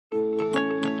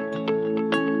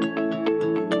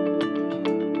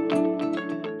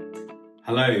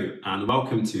Hello and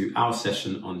welcome to our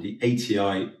session on the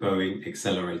ATI Boeing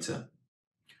Accelerator.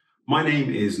 My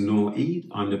name is Noor Eid.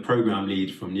 I'm the Program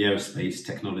Lead from the Aerospace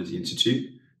Technology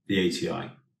Institute, the ATI.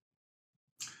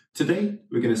 Today,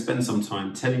 we're going to spend some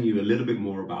time telling you a little bit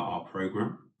more about our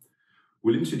program.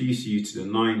 We'll introduce you to the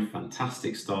 9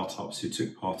 fantastic startups who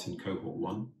took part in Cohort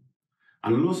 1.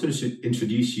 And we'll also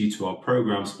introduce you to our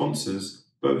program sponsors,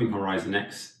 Boeing Horizon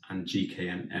X and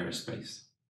GKN Aerospace.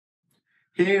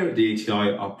 Here at the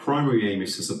ATI, our primary aim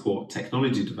is to support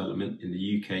technology development in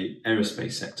the UK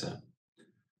aerospace sector.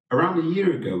 Around a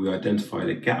year ago, we identified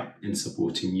a gap in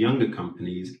supporting younger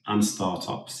companies and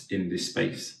startups in this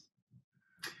space.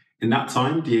 In that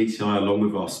time, the ATI, along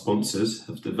with our sponsors,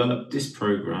 have developed this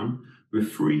program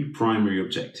with 3 primary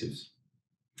objectives.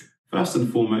 First and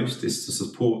foremost is to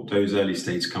support those early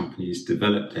stage companies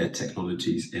develop their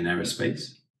technologies in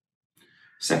aerospace.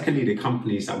 Secondly, the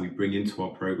companies that we bring into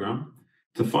our program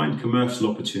to find commercial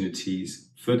opportunities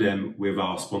for them with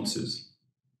our sponsors.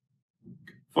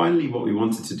 Finally, what we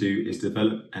wanted to do is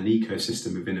develop an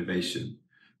ecosystem of innovation,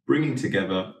 bringing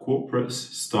together corporates,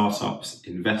 startups,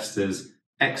 investors,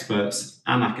 experts,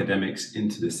 and academics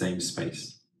into the same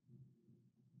space.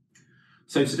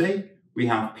 So today, we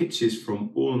have pitches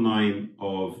from all 9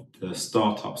 of the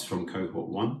startups from Cohort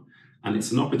 1, and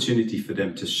it's an opportunity for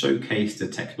them to showcase the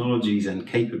technologies and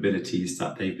capabilities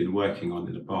that they've been working on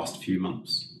in the past few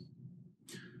months.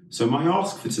 So my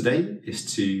ask for today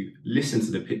is to listen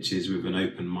to the pitches with an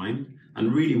open mind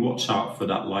and really watch out for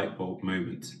that light bulb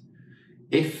moment.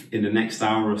 If in the next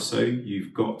hour or so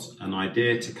you've got an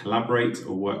idea to collaborate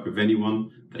or work with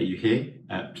anyone that you hear,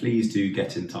 please do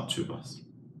get in touch with us.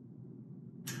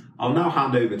 I'll now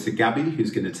hand over to Gabby,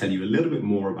 who's going to tell you a little bit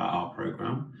more about our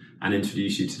program and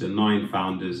introduce you to the 9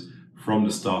 founders from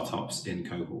the startups in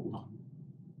Cohort 1.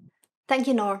 Thank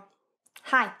you, Noor.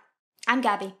 Hi, I'm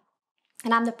Gabby,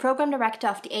 and I'm the Program Director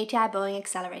of the ATI Boeing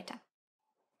Accelerator.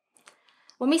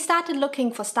 When we started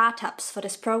looking for startups for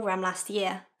this program last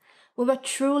year, we were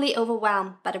truly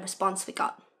overwhelmed by the response we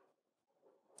got.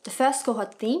 The first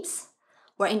cohort themes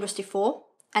were Industry 4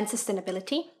 and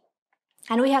sustainability,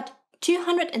 and we had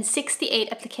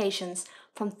 268 applications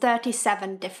from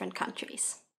 37 different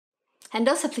countries. And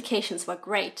those applications were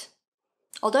great.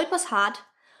 Although it was hard,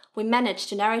 we managed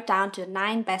to narrow it down to the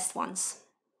 9 best ones.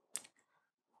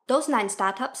 Those 9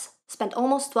 startups spent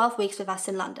almost 12 weeks with us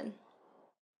in London.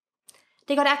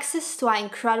 They got access to our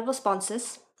incredible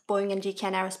sponsors, Boeing and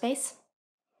GKN Aerospace.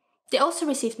 They also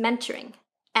received mentoring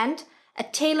and a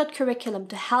tailored curriculum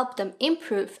to help them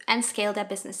improve and scale their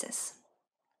businesses.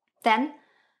 Then,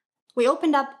 we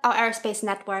opened up our aerospace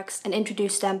networks and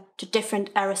introduced them to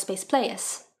different aerospace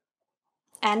players.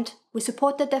 And we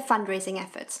supported their fundraising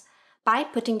efforts by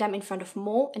putting them in front of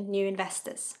more and new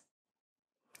investors.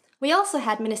 We also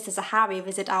had Minister Zahawi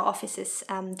visit our offices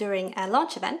during a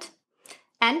launch event,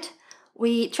 and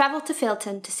we travelled to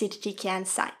Filton to see the GKN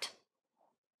site.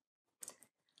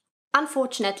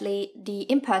 Unfortunately, the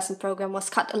in-person program was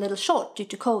cut a little short due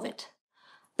to COVID.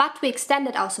 But we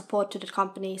extended our support to the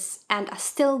companies and are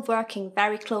still working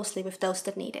very closely with those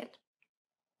that need it.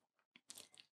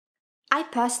 I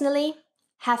personally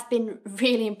have been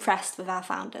really impressed with our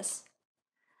founders.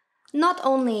 Not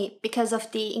only because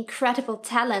of the incredible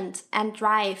talent and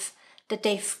drive that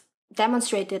they've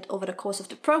demonstrated over the course of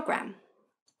the program,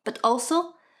 but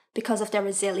also because of their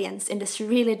resilience in this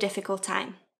really difficult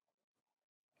time.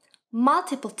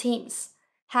 Multiple teams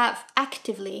have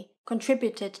actively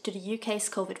contributed to the UK's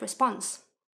COVID response.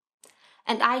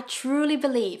 And I truly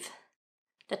believe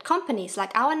that companies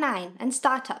like our 9 and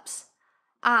startups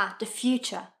are the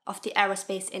future of the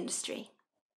aerospace industry.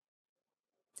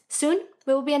 Soon,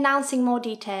 we will be announcing more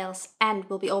details and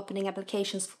we'll be opening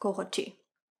applications for Cohort 2.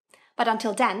 But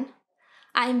until then,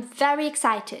 I am very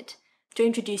excited to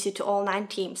introduce you to all 9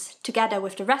 teams, together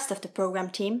with the rest of the program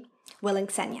team, Will and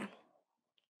Xenia.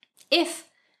 If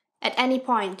at any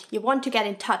point you want to get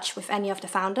in touch with any of the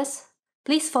founders,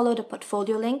 please follow the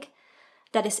portfolio link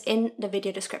that is in the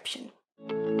video description.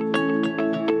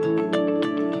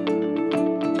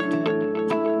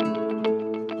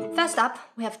 First up,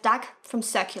 we have Doug from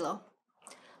Circulo.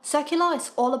 Circulo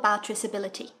is all about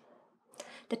traceability.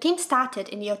 The team started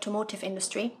in the automotive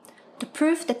industry to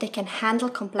prove that they can handle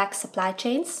complex supply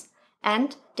chains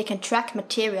and they can track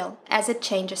material as it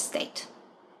changes state.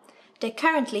 They're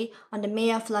currently on the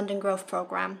Mayor of London Growth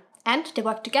program, and they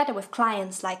work together with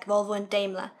clients like Volvo and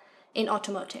Daimler in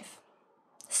automotive.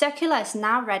 Circular is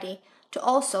now ready to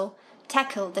also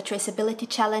tackle the traceability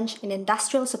challenge in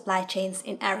industrial supply chains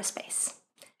in aerospace.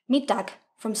 Meet Doug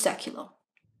from Circulo.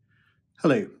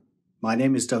 Hello, my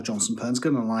name is Doug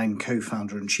Johnson-Pernsgen and I'm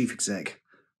co-founder and chief exec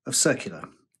of Circular.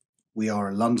 We are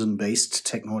a London-based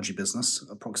technology business,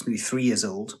 approximately 3 years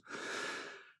old,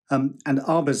 and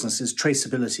our business is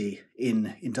traceability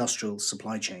in industrial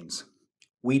supply chains.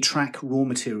 We track raw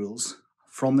materials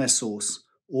from their source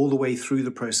all the way through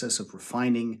the process of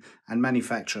refining and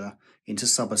manufacture into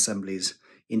sub-assemblies,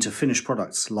 into finished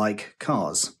products like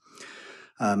cars.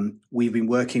 We've been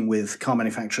working with car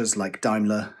manufacturers like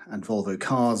Daimler and Volvo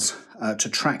Cars to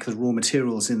track the raw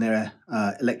materials in their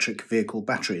electric vehicle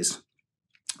batteries.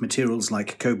 Materials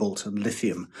like cobalt and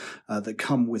lithium that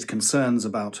come with concerns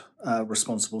about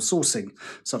responsible sourcing,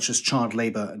 such as child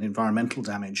labour and environmental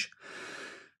damage.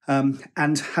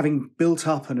 And having built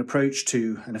up an approach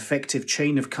to an effective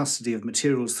chain of custody of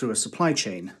materials through a supply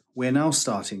chain, we're now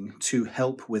starting to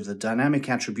help with the dynamic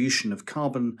attribution of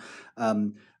carbon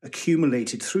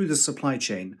accumulated through the supply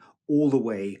chain all the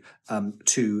way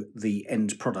to the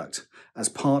end product as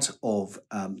part of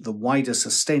the wider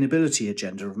sustainability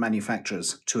agenda of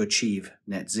manufacturers to achieve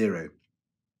net zero.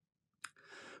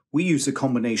 We use a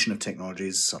combination of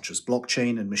technologies such as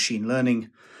blockchain and machine learning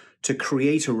to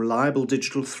create a reliable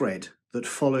digital thread that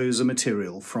follows a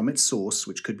material from its source,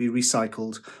 which could be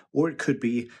recycled, or it could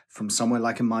be from somewhere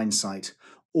like a mine site,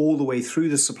 all the way through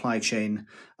the supply chain,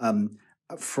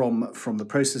 from the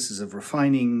processes of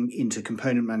refining into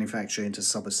component manufacture into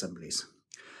sub-assemblies.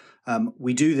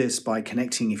 We do this by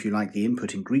connecting, if you like, the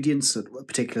input ingredients at a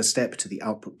particular step to the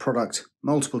output product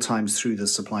multiple times through the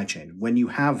supply chain. When you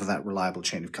have that reliable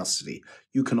chain of custody,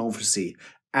 you can obviously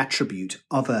attribute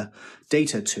other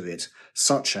data to it,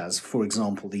 such as, for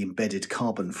example, the embedded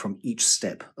carbon from each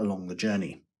step along the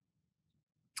journey.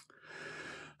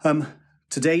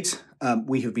 To date,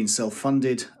 we have been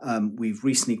self-funded. We've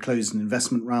recently closed an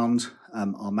investment round.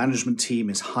 Our management team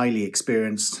is highly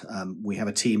experienced. We have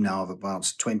a team now of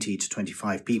about 20 to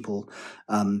 25 people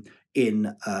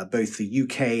in both the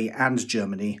UK and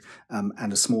Germany,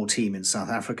 and a small team in South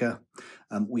Africa.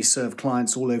 We serve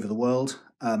clients all over the world.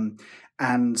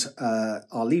 And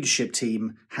our leadership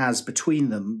team has, between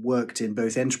them, worked in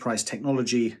both enterprise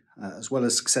technology as well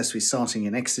as successfully starting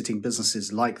and exiting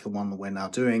businesses like the one that we're now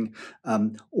doing,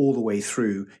 all the way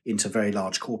through into very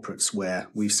large corporates where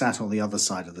we've sat on the other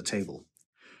side of the table.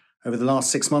 Over the last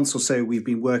 6 months or so, we've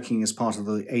been working as part of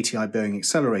the ATI Boeing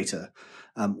Accelerator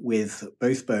with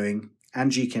both Boeing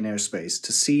and GKN Aerospace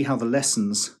to see how the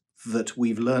lessons that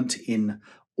we've learnt in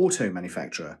auto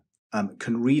manufacture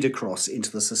can read across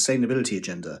into the sustainability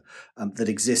agenda that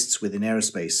exists within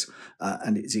aerospace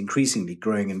and is increasingly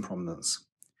growing in prominence.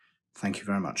 Thank you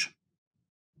very much.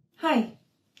 Hi,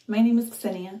 my name is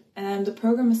Ksenia, and I'm the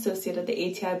Program Associate at the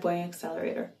ATI Boeing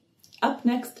Accelerator. Up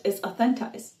next is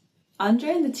Authentize.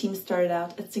 Andre and the team started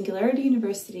out at Singularity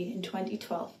University in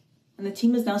 2012, and the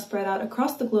team is now spread out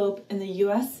across the globe in the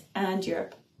US and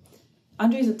Europe.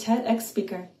 Andre is a TEDx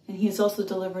speaker, and he has also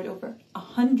delivered over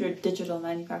 100 digital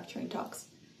manufacturing talks.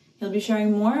 He'll be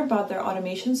sharing more about their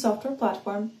automation software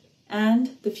platform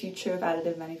and the future of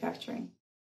additive manufacturing.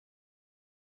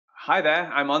 Hi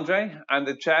there, I'm Andre. I'm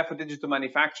the Chair for Digital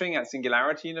Manufacturing at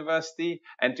Singularity University,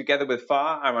 and together with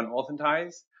FAR, I run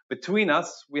Authentize. Between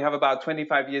us, we have about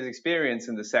 25 years experience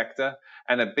in the sector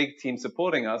and a big team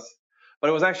supporting us. But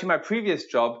it was actually my previous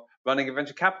job running a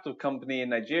venture capital company in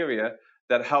Nigeria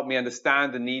that helped me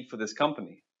understand the need for this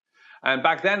company. And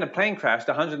back then, a plane crashed,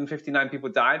 159 people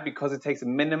died because it takes a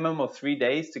minimum of 3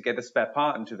 days to get a spare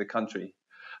part into the country.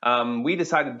 We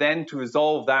decided then to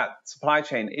resolve that supply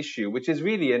chain issue, which is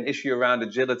really an issue around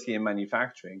agility in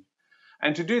manufacturing.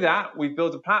 And to do that, we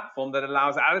built a platform that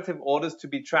allows additive orders to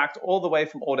be tracked all the way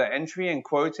from order entry and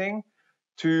quoting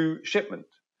to shipment.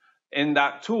 In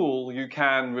that tool, you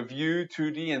can review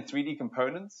 2D and 3D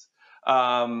components.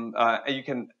 You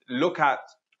can look at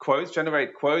quotes,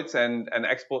 generate quotes, and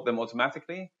export them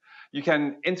automatically. You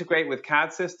can integrate with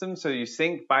CAD systems, so you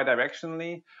sync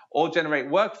bidirectionally, or generate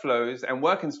workflows and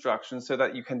work instructions so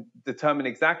that you can determine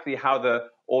exactly how the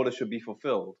order should be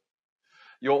fulfilled.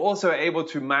 You're also able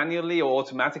to manually or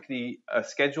automatically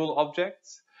schedule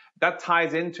objects. That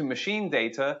ties into machine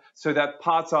data so that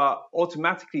parts are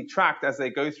automatically tracked as they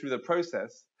go through the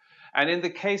process. And in the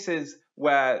cases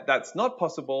where that's not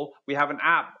possible, we have an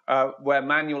app where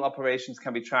manual operations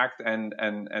can be tracked and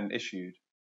issued.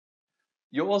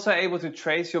 You're also able to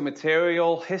trace your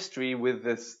material history with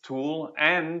this tool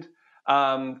and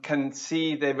can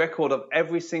see the record of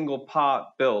every single part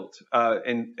built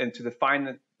into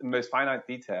the most finite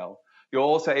detail. You're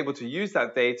also able to use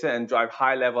that data and drive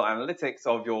high-level analytics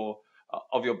of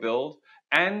your build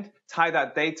and tie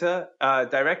that data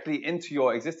directly into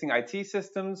your existing IT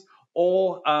systems,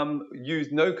 or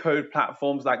use no-code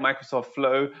platforms like Microsoft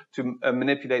Flow to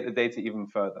manipulate the data even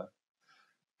further.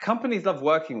 companies love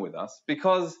working with us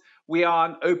because we are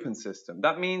an open system.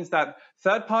 That means that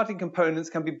third-party components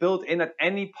can be built in at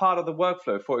any part of the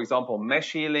workflow. For example,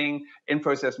 mesh healing,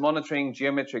 in-process monitoring,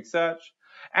 geometric search.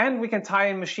 And we can tie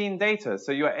in machine data.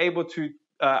 So you're able to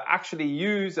actually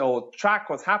use or track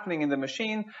what's happening in the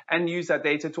machine and use that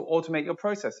data to automate your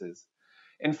processes.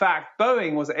 In fact,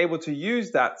 Boeing was able to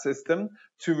use that system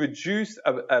to reduce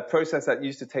a process that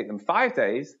used to take them 5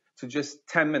 days to just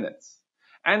 10 minutes.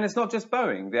 And it's not just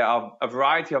Boeing. There are a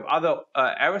variety of other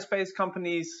aerospace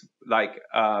companies, like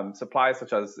suppliers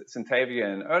such as Centavia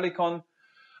and Oerlikon.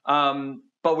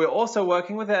 But we're also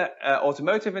working with the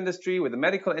automotive industry, with the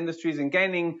medical industries, and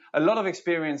gaining a lot of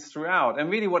experience throughout.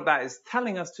 And really what that is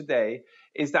telling us today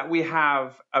is that we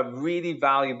have a really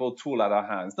valuable tool at our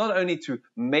hands, not only to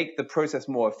make the process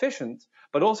more efficient,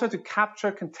 but also to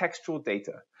capture contextual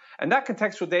data. And that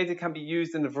contextual data can be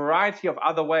used in a variety of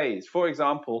other ways. For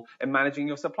example, in managing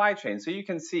your supply chain. So you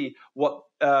can see what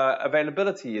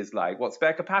availability is like, what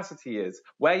spare capacity is,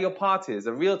 where your part is,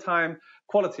 a real-time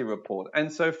quality report,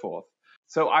 and so forth.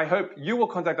 So I hope you will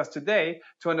contact us today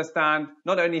to understand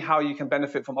not only how you can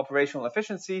benefit from operational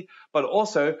efficiency, but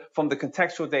also from the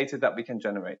contextual data that we can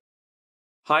generate.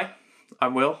 Hi,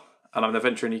 I'm Will, and I'm the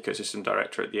Venture and Ecosystem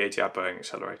Director at the ATI Boeing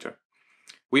Accelerator.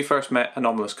 We first met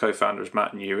Anomalous co-founders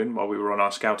Matt and Ewan while we were on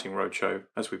our scouting roadshow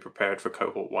as we prepared for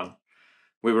Cohort 1.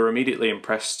 We were immediately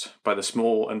impressed by the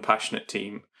small and passionate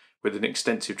team with an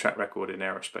extensive track record in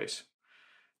aerospace.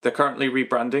 They're currently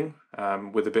rebranding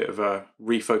with a bit of a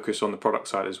refocus on the product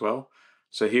side as well.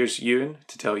 So here's Ewan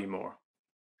to tell you more.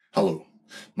 Hello,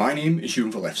 my name is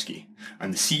Ewan Walewski.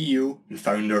 I'm the CEO and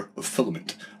founder of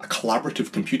Filament, a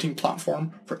collaborative computing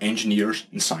platform for engineers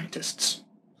and scientists.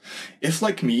 If,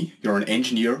 like me, you're an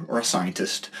engineer or a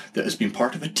scientist that has been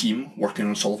part of a team working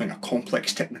on solving a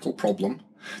complex technical problem,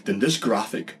 then this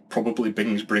graphic probably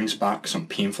brings back some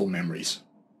painful memories.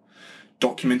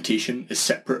 Documentation is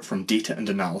separate from data and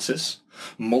analysis.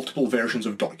 Multiple versions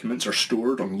of documents are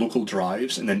stored on local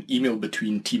drives and then emailed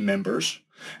between team members.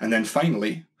 And then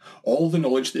finally, all the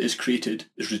knowledge that is created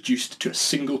is reduced to a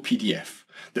single PDF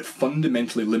that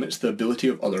fundamentally limits the ability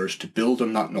of others to build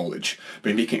on that knowledge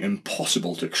by making it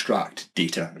impossible to extract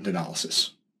data and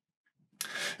analysis.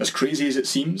 As crazy as it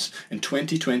seems, in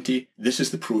 2020, this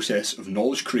is the process of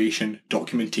knowledge creation,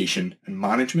 documentation, and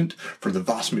management for the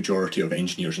vast majority of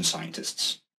engineers and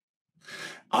scientists.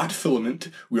 At Filament,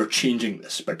 we are changing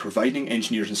this by providing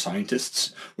engineers and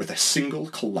scientists with a single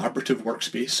collaborative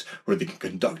workspace where they can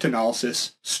conduct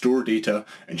analysis, store data,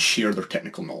 and share their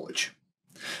technical knowledge.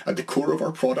 At the core of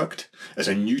our product is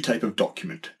a new type of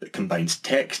document that combines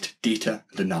text, data,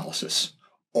 and analysis,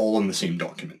 all in the same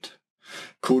document.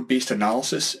 Code-based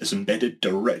analysis is embedded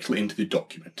directly into the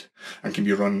document and can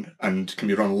be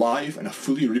run live in a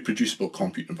fully reproducible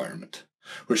compute environment,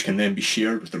 which can then be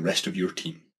shared with the rest of your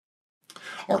team.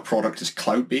 Our product is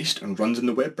cloud-based and runs in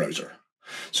the web browser,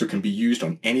 so it can be used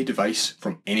on any device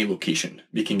from any location,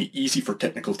 making it easy for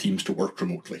technical teams to work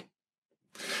remotely.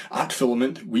 At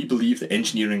Filament, we believe that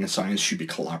engineering and science should be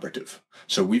collaborative,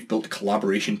 so we've built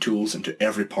collaboration tools into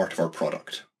every part of our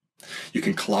product. You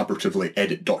can collaboratively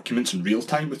edit documents in real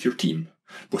time with your team,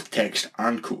 both text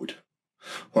and code,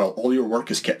 while all your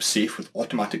work is kept safe with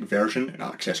automatic version and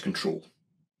access control.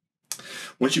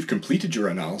 Once you've completed your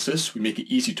analysis, we make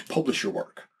it easy to publish your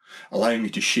work, allowing you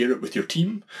to share it with your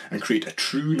team and create a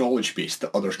true knowledge base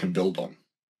that others can build on.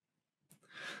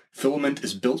 Filament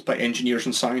is built by engineers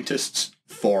and scientists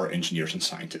for engineers and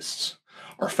scientists.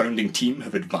 Our founding team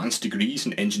have advanced degrees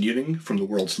in engineering from the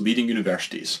world's leading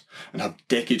universities and have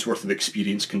decades worth of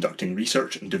experience conducting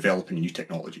research and developing new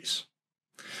technologies.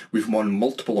 We've won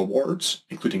multiple awards,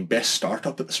 including Best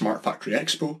Startup at the Smart Factory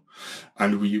Expo,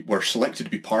 and we were selected to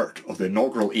be part of the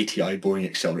inaugural ATI Boeing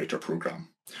Accelerator program,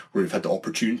 where we've had the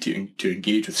opportunity to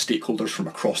engage with stakeholders from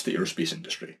across the aerospace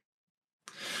industry.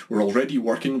 We're already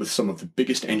working with some of the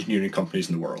biggest engineering companies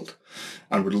in the world,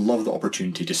 and would love the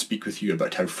opportunity to speak with you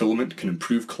about how Filament can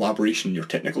improve collaboration in your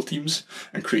technical teams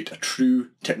and create a true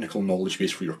technical knowledge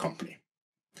base for your company.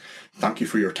 Thank you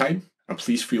for your time, and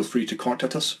please feel free to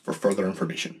contact us for further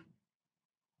information.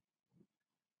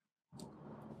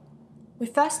 We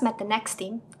first met the next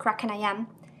team, Kraken IM,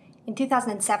 in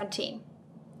 2017.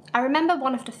 I remember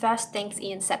one of the first things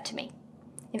Ian said to me: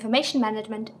 "Information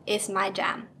management is my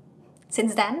jam."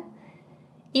 Since then,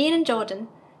 Ian and Jordan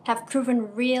have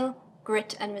proven real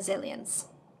grit and resilience.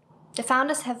 The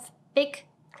founders have big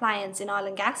clients in oil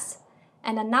and gas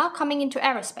and are now coming into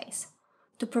aerospace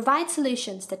to provide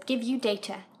solutions that give you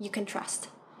data you can trust.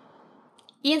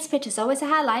 Ian's pitch is always a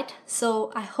highlight,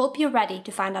 so I hope you're ready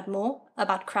to find out more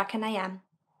about Kraken IM.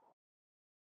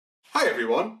 Hi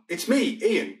everyone, it's me,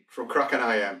 Ian, from Kraken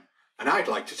IM, and I'd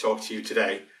like to talk to you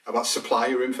today about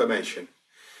supplier information.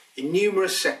 In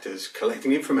numerous sectors,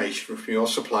 collecting information from your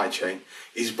supply chain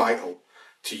is vital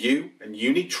to you, and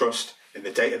you need trust in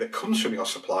the data that comes from your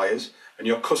suppliers, and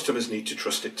your customers need to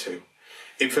trust it too.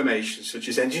 Information such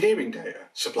as engineering data,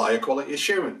 supplier quality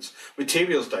assurance,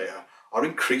 materials data are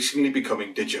increasingly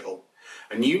becoming digital,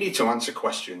 and you need to answer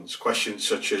questions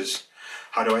such as: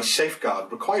 how do I safeguard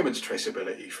requirements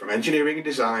traceability from engineering and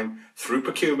design through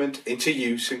procurement into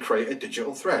use and create a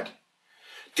digital thread?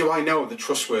 Do I know the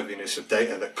trustworthiness of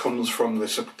data that comes from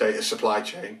the data supply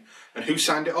chain and who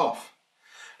signed it off?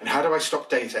 And how do I stop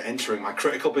data entering my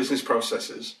critical business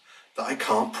processes that I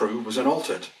can't prove was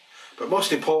unaltered? But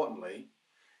most importantly,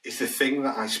 is the thing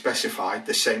that I specified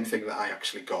the same thing that I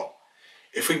actually got?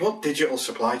 If we want digital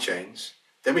supply chains,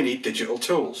 then we need digital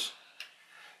tools.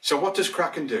 So what does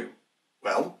Kraken do?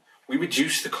 Well, we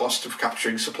reduce the cost of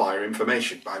capturing supplier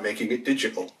information by making it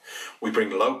digital. We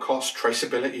bring low-cost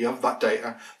traceability of that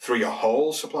data through your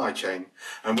whole supply chain,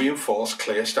 and we enforce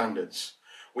clear standards.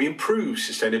 We improve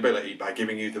sustainability by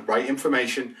giving you the right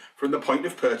information from the point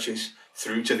of purchase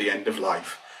through to the end of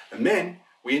life. And then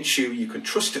we ensure you can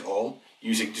trust it all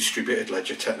using distributed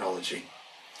ledger technology.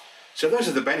 So those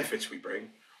are the benefits we bring,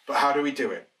 but how do we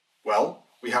do it? Well,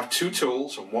 we have two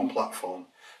tools on one platform,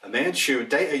 and they ensure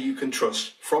data you can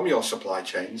trust from your supply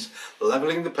chains,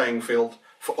 levelling the playing field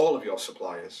for all of your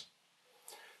suppliers.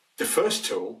 The first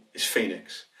tool is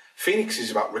Phoenix. Phoenix is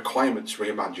about requirements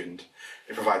reimagined.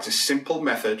 It provides a simple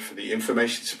method for the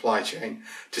information supply chain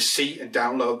to see and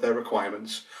download their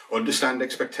requirements, understand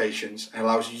expectations, and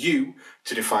allows you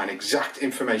to define exact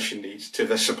information needs to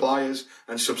their suppliers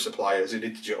and sub-suppliers in a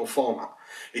digital format.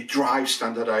 It drives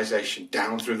standardization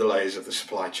down through the layers of the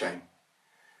supply chain.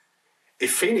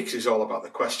 If Phoenix is all about the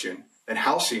question, then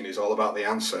Halcyon is all about the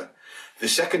answer. The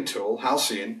second tool,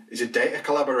 Halcyon, is a data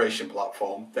collaboration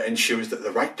platform that ensures that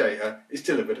the right data is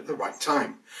delivered at the right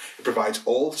time. It provides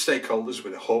all stakeholders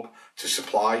with a hub to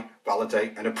supply,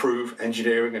 validate and approve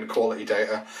engineering and quality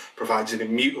data, provides an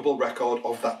immutable record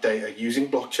of that data using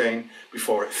blockchain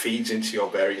before it feeds into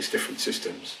your various different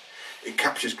systems. It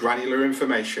captures granular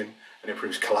information and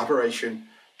improves collaboration,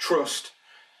 trust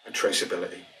and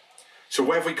traceability. So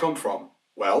where have we come from?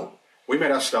 Well, we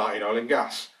made our start in oil and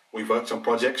gas. We've worked on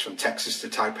projects from Texas to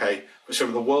Taipei for some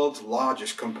of the world's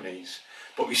largest companies,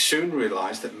 but we soon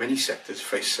realised that many sectors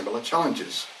face similar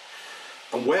challenges.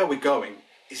 And where we're going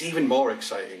is even more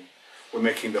exciting.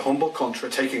 We're taking the humble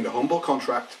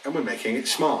contract and we're making it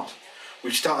smart.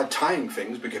 We've started tying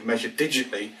things we can measure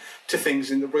digitally to things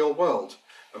in the real world.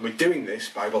 And we're doing this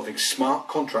by building smart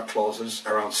contract clauses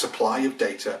around supply of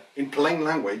data in plain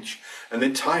language and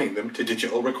then tying them to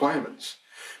digital requirements,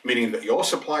 meaning that your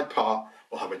supplied part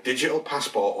will have a digital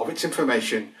passport of its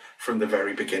information from the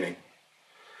very beginning.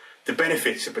 The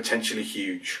benefits are potentially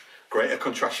huge. Greater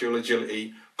contractual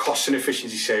agility, cost and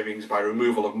efficiency savings by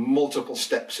removal of multiple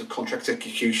steps of contract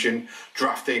execution,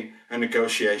 drafting and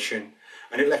negotiation,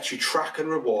 and it lets you track and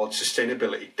reward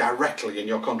sustainability directly in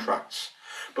your contracts.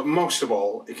 But most of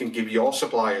all, it can give your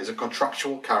suppliers a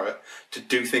contractual carrot to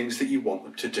do things that you want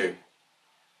them to do.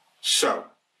 So,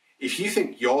 if you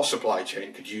think your supply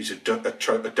chain could use a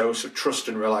dose of trust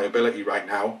and reliability right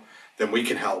now, then we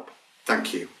can help.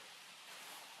 Thank you.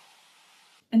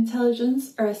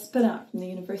 Intelligence are a spin-out from the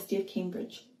University of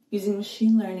Cambridge, using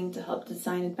machine learning to help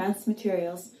design advanced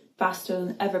materials faster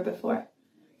than ever before.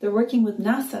 They're working with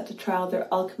NASA to trial their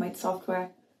Alchemite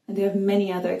software, and they have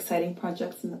many other exciting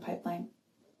projects in the pipeline.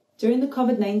 During the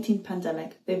COVID-19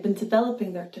 pandemic, they've been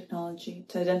developing their technology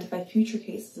to identify future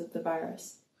cases of the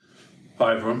virus.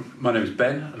 Hi everyone, my name is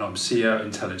Ben and I'm CEO at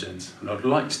Intelligence, and I'd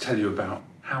like to tell you about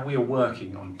how we are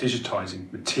working on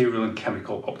digitising material and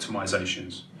chemical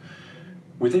optimisations.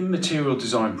 Within material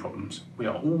design problems, we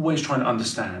are always trying to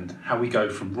understand how we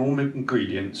go from raw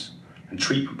ingredients and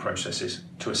treatment processes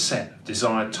to a set of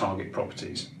desired target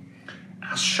properties.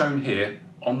 As shown here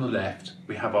on the left,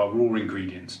 we have our raw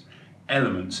ingredients,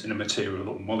 elements in a material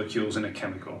or molecules in a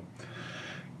chemical.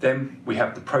 Then we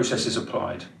have the processes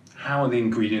applied. How are the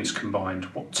ingredients combined?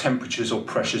 What temperatures or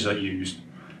pressures are used?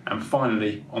 And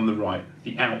finally, on the right,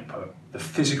 the output, the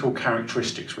physical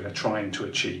characteristics we are trying to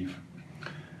achieve.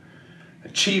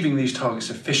 Achieving these targets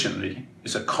efficiently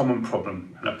is a common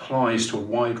problem and applies to a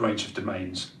wide range of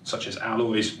domains, such as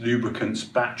alloys, lubricants,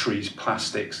 batteries,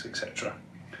 plastics, etc.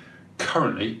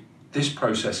 Currently, this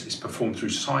process is performed through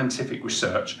scientific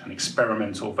research and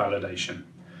experimental validation.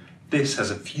 This has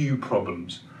a few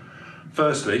problems.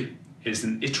 Firstly, it is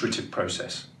an iterative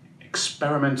process.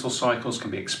 Experimental cycles can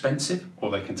be expensive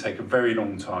or they can take a very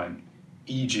long time,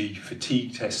 e.g.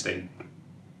 fatigue testing.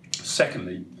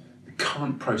 Secondly, the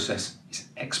current process is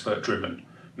expert-driven,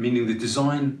 meaning the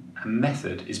design and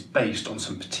method is based on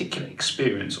some particular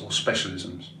experience or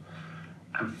specialisms.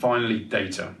 And finally,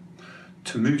 data.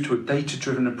 To move to a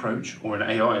data-driven approach or an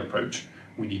AI approach,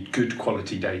 we need good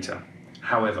quality data.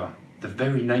 However, the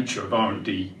very nature of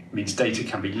R&D means data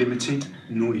can be limited,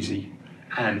 noisy,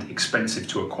 and expensive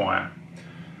to acquire.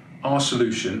 Our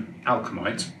solution,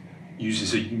 Alchemite,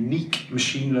 uses a unique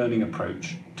machine learning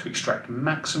approach to extract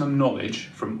maximum knowledge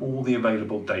from all the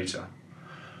available data.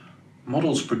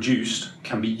 Models produced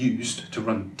can be used to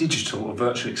run digital or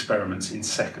virtual experiments in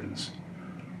seconds.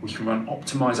 We can run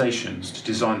optimizations to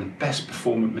design the best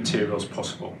performant materials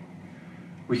possible.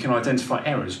 We can identify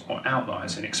errors or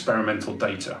outliers in experimental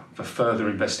data for further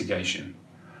investigation,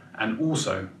 and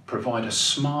also provide a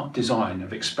smart design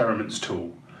of experiments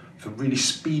tool for really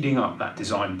speeding up that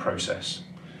design process.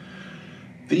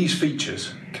 These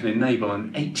features can enable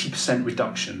an 80%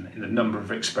 reduction in the number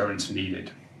of experiments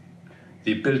needed,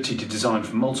 the ability to design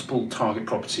for multiple target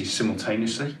properties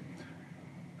simultaneously,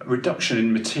 a reduction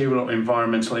in material or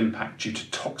environmental impact due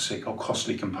to toxic or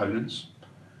costly components,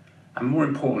 and more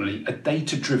importantly, a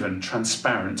data-driven,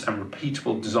 transparent and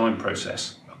repeatable design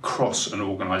process across an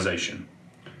organisation.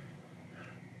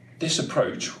 This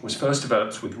approach was first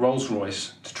developed with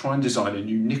Rolls-Royce to try and design a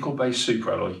new nickel-based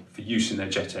superalloy for use in their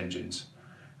jet engines.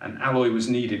 An alloy was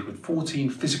needed with 14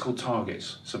 physical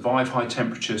targets, survive high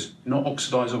temperatures, not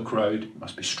oxidise or corrode,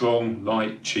 must be strong,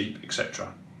 light, cheap,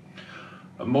 etc.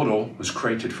 A model was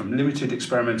created from limited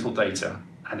experimental data,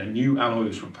 and a new alloy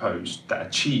was proposed that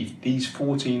achieved these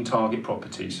 14 target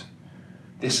properties.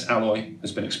 This alloy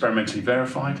has been experimentally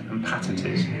verified and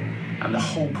patented, and the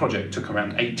whole project took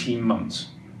around 18 months,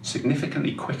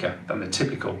 significantly quicker than the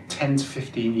typical 10 to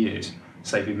 15 years,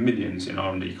 saving millions in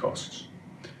R&D costs.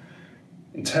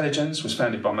 Intelligence was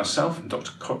founded by myself and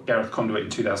Dr. Gareth Conduit in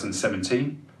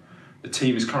 2017. The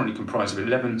team is currently comprised of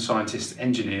 11 scientists,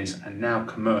 engineers, and now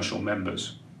commercial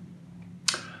members.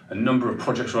 A number of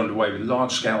projects are underway with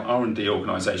large-scale R&D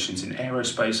organisations in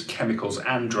aerospace, chemicals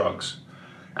and drugs.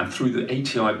 And through the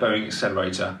ATI Boeing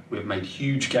Accelerator, we have made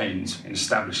huge gains in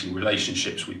establishing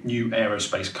relationships with new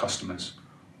aerospace customers.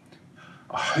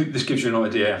 I hope this gives you an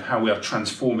idea of how we are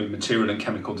transforming material and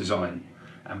chemical design.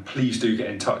 And please do get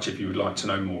in touch if you would like to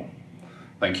know more.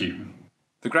 Thank you.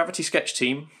 The Gravity Sketch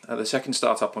team are the second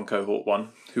startup on Cohort 1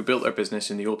 who built their business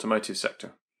in the automotive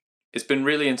sector. It's been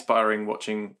really inspiring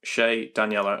watching Shay,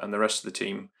 Daniela and the rest of the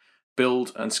team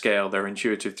build and scale their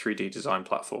intuitive 3D design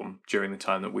platform during the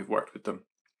time that we've worked with them.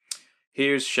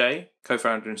 Here's Shay,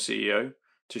 co-founder and CEO,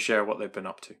 to share what they've been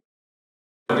up to.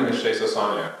 My name is Shay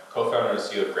Sosanya, co-founder and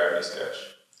CEO of Gravity Sketch.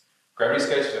 Gravity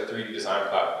Sketch is a 3D design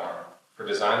platform for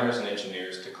designers and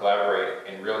engineers to collaborate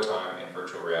in real time in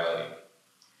virtual reality.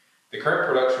 The current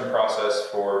production process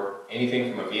for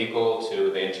anything from a vehicle to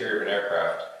the interior of an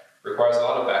aircraft requires a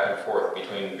lot of back and forth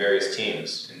between various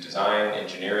teams in design,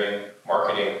 engineering,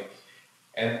 marketing,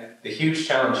 and the huge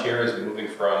challenge here is moving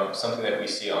from something that we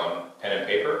see on pen and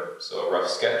paper, so a rough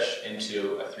sketch,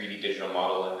 into a 3D digital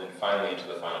model and then finally into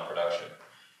the final production.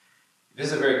 This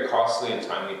is a very costly and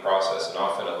timely process, and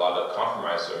often a lot of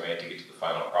compromises are made to get to the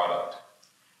final product.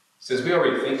 Since we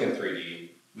already think in 3D,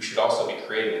 we should also be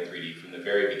creating in 3D from the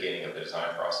very beginning of the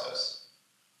design process.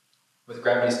 With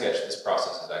Gravity Sketch, this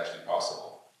process is actually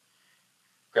possible.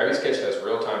 Gravity Sketch has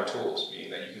real-time tools,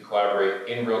 meaning that you can collaborate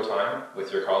in real time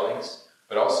with your colleagues,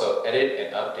 but also edit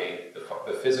and update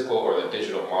the physical or the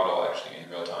digital model actually in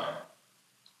real time.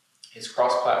 It's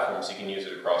cross-platform, so you can use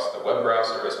it across the web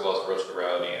browser as well as virtual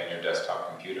reality and your desktop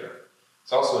computer.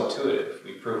 It's also intuitive.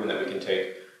 We've proven that we can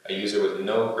take a user with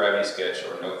no Gravity Sketch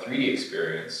or no 3D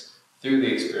experience through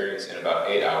the experience in about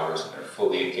 8 hours, and they're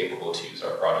fully capable to use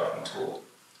our product and tool.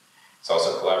 It's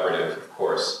also collaborative, of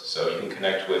course, so you can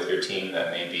connect with your team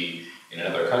that may be in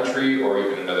another country or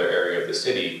even another area of the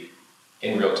city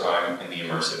in real time in the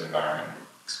immersive environment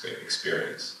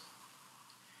experience.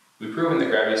 We've proven that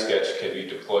Gravity Sketch can be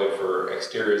deployed for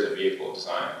exteriors of vehicle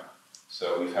design.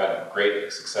 So we've had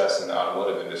great success in the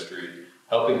automotive industry,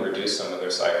 helping reduce some of their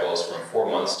cycles from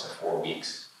 4 months to 4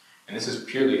 weeks. And this is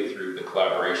purely through the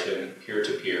collaboration,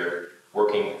 peer-to-peer,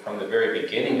 working from the very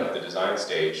beginning of the design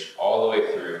stage all the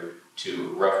way through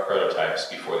to rough prototypes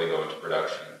before they go into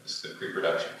production. This is the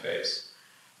pre-production phase.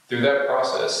 Through that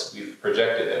process, we've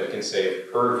projected that we can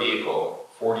save per vehicle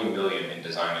 40 million in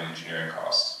design and engineering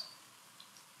costs.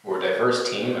 We're a diverse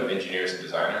team of engineers and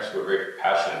designers who are very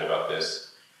passionate about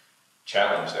this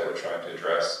challenge that we're trying to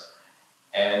address.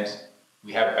 And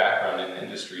we have background in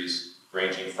industries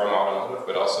ranging from automotive,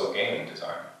 but also game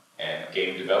design and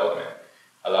game development,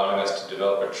 allowing us to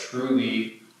develop a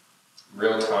truly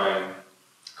real-time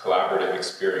collaborative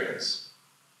experience.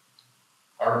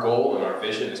 Our goal and our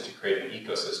vision is to create an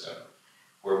ecosystem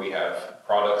where we have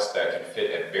products that can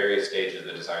fit at various stages of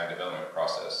the design development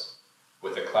process,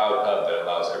 with a cloud hub that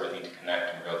allows everything to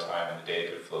connect in real time and the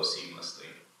data could flow seamlessly.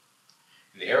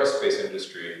 In the aerospace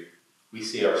industry, we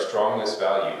see our strongest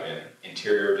value in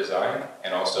interior design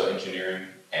and also engineering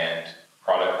and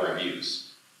product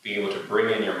reviews. Being able to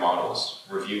bring in your models,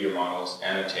 review your models,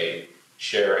 annotate,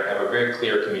 share, and have a very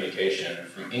clear communication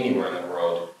from anywhere in the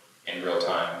world in real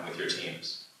time with your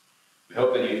teams. We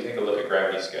hope that you take a look at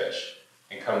Gravity Sketch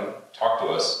and come talk to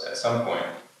us at some point.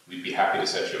 We'd be happy to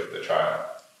set you up with a trial.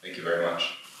 Thank you very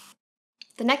much.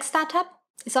 The next startup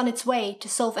is on its way to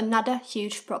solve another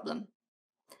huge problem.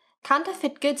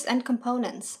 Counterfeit goods and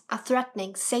components are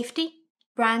threatening safety,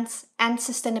 brands, and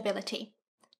sustainability.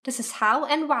 This is how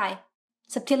and why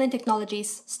Septilion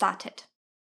Technologies started.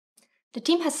 The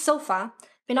team has so far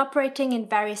been operating in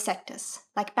various sectors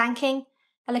like banking,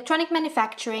 electronic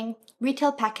manufacturing,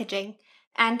 retail packaging,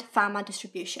 and pharma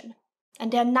distribution.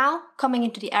 And they are now coming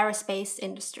into the aerospace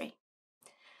industry.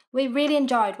 We really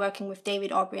enjoyed working with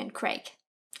David, Aubrey, and Craig.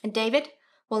 And David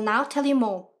will now tell you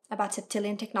more about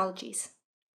Septilion Technologies.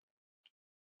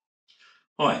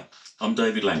 Hi, I'm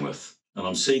David Langworth, and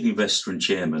I'm Seed Investor and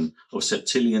Chairman of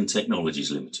Septilion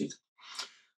Technologies Limited.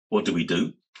 What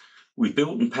do? We've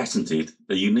built and patented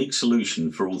a unique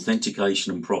solution for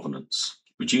authentication and provenance,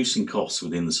 reducing costs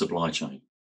within the supply chain.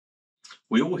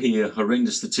 We all hear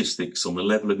horrendous statistics on the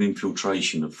level of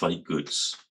infiltration of fake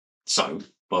goods. So,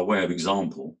 by way of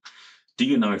example, do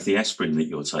you know if the aspirin that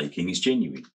you're taking is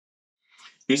genuine?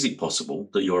 Is it possible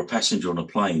that you're a passenger on a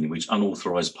plane in which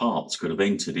unauthorised parts could have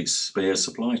entered its spare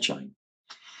supply chain?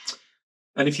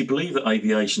 And if you believe that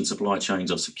aviation supply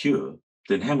chains are secure,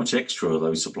 then how much extra are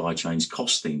those supply chains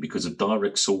costing because of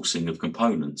direct sourcing of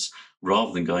components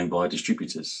rather than going by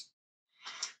distributors?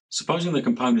 Supposing the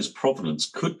component's provenance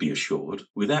could be assured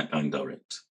without going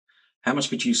direct, how much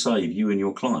could you save you and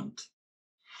your client?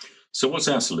 So what's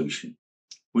our solution?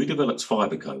 We developed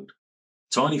fibre code.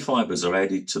 Tiny fibres are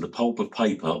added to the pulp of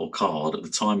paper or card at the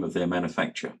time of their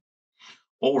manufacture,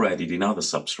 or added in other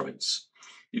substrates.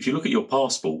 If you look at your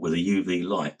passport with a UV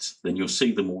light, then you'll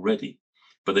see them already,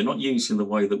 but they're not used in the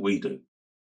way that we do.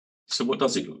 So what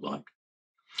does it look like?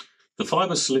 The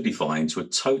fibres solidify into a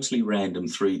totally random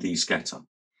 3D scatter.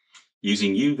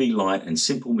 Using UV light and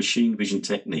simple machine vision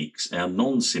techniques, our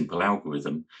non-simple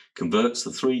algorithm converts the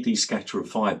 3D scatter of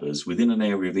fibres within an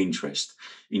area of interest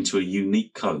into a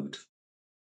unique code.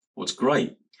 What's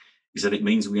great is that it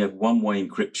means we have one-way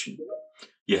encryption.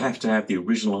 You have to have the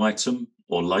original item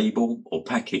or label or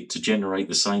packet to generate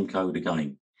the same code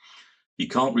again. You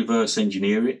can't reverse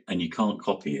engineer it and you can't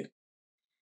copy it.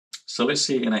 So let's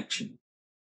see it in action.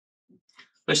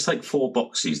 Let's take 4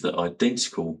 boxes that are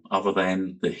identical other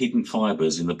than the hidden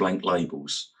fibres in the blank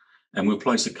labels, and we'll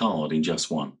place a card in just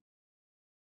one.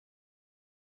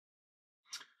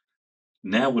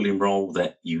 Now we'll enrol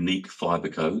that unique fibre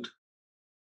code.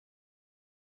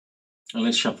 And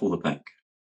let's shuffle the pack.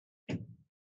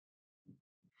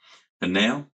 And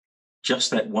now,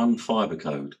 just that one fibre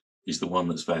code is the one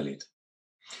that's valid.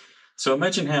 So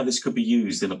imagine how this could be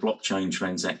used in a blockchain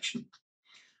transaction.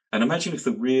 And imagine if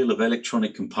the reel of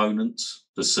electronic components,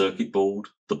 the circuit board,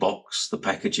 the box, the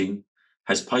packaging,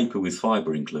 has paper with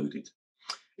fibre included.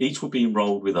 Each will be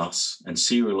enrolled with us and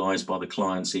serialised by the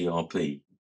client's ERP.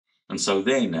 And so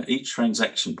then, at each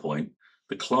transaction point,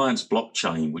 the client's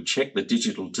blockchain would check the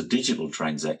digital-to-digital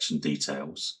transaction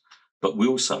details, but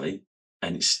will say,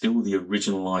 and it's still the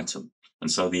original item, and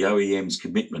so the OEM's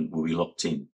commitment will be locked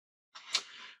in.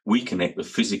 We connect the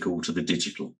physical to the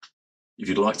digital. If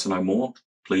you'd like to know more,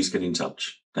 please get in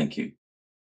touch. Thank you.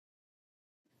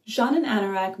 Jean and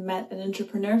Anurag met at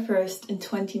Entrepreneur First in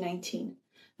 2019,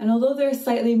 and although they're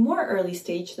slightly more early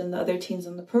stage than the other teams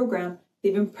on the program,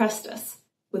 they've impressed us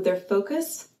with their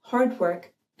focus, hard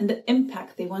work, and the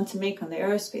impact they want to make on the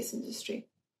aerospace industry.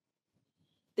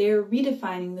 They are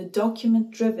redefining the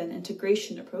document-driven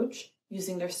integration approach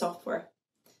using their software.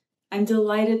 I'm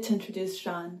delighted to introduce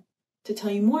Jean to tell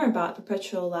you more about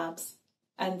Perpetual Labs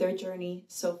and their journey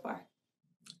so far.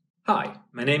 Hi,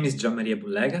 my name is Gian Maria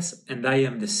Bullegas and I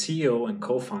am the CEO and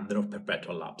co-founder of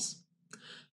Perpetual Labs.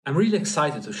 I'm really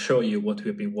excited to show you what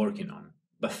we've been working on,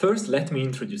 but first let me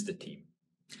introduce the team.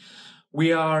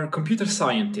 We are computer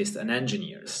scientists and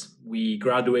engineers. We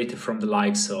graduated from the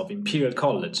likes of Imperial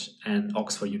College and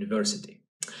Oxford University.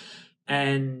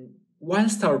 And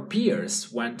whilst our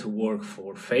peers went to work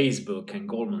for Facebook and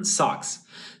Goldman Sachs,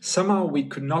 somehow we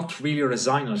could not really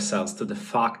resign ourselves to the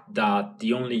fact that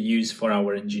the only use for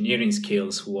our engineering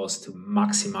skills was to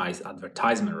maximize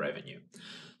advertisement revenue.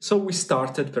 So we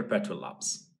started Perpetual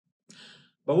Labs.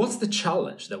 But what's the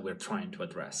challenge that we're trying to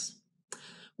address?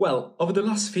 Well, over the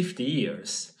last 50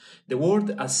 years, the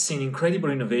world has seen incredible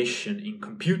innovation in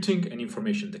computing and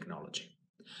information technology.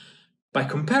 By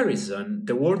comparison,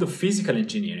 the world of physical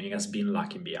engineering has been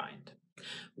lagging behind.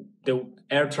 The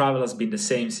air travel has been the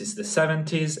same since the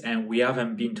 70s, and we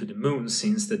haven't been to the moon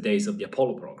since the days of the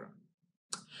Apollo program.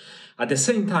 At the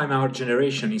same time, our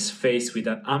generation is faced with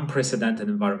an unprecedented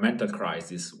environmental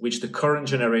crisis, which the current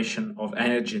generation of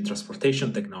energy and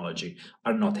transportation technology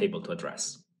are not able to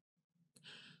address.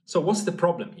 So what's the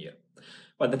problem here?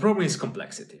 Well, the problem is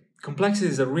complexity. Complexity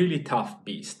is a really tough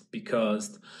beast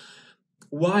because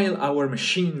while our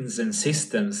machines and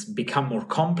systems become more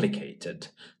complicated,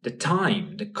 the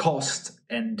time, the cost,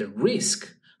 and the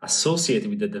risk associated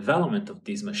with the development of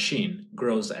this machine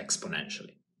grows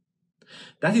exponentially.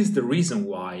 That is the reason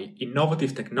why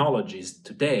innovative technologies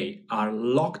today are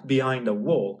locked behind a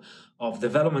wall of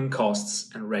development costs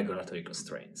and regulatory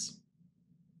constraints.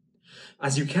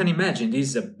 As you can imagine, this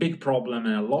is a big problem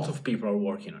and a lot of people are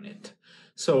working on it.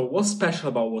 So what's special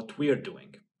about what we are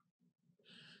doing?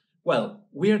 Well,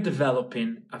 we are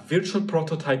developing a virtual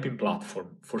prototyping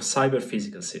platform for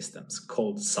cyber-physical systems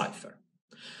called Cypher.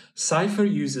 Cypher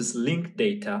uses linked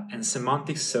data and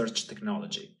semantic search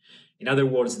technology, in other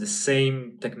words, the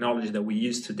same technology that we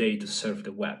use today to surf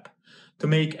the web, to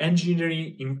make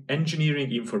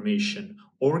engineering information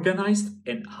organized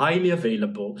and highly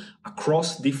available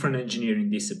across different engineering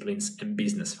disciplines and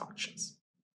business functions.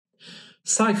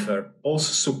 Cypher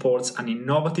also supports an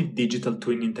innovative digital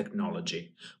twinning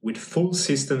technology with full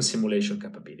system simulation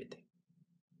capability.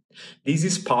 This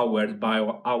is powered by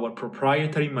our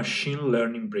proprietary machine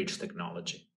learning bridge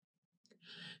technology.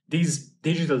 This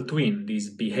digital twin,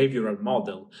 this behavioral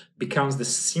model, becomes the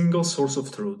single source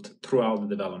of truth throughout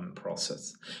the development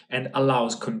process and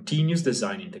allows continuous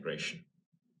design integration.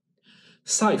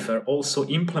 Cypher also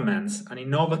implements an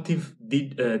innovative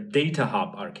data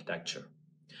hub architecture.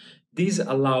 This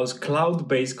allows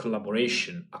cloud-based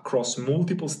collaboration across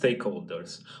multiple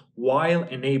stakeholders while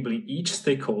enabling each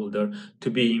stakeholder to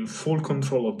be in full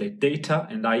control of their data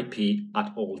and IP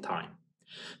at all times.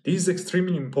 This is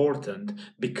extremely important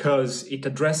because it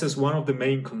addresses one of the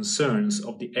main concerns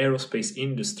of the aerospace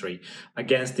industry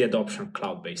against the adoption of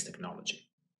cloud-based technology.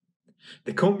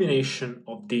 The combination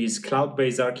of this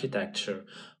cloud-based architecture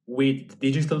with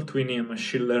digital twinning and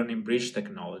machine learning bridge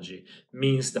technology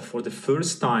means that for the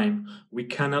first time we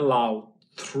can allow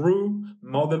true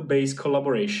model-based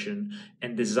collaboration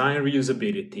and design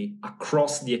reusability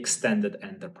across the extended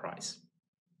enterprise.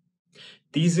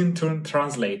 These in turn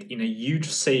translate in a huge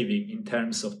saving in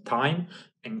terms of time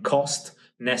and cost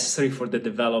necessary for the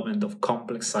development of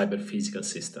complex cyber-physical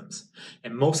systems,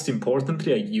 and most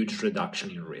importantly, a huge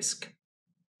reduction in risk.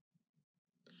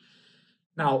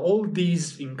 Now, all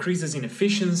these increases in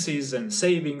efficiencies and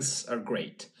savings are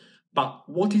great, but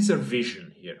what is our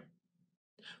vision here?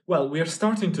 Well, we are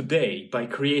starting today by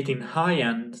creating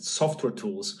high-end software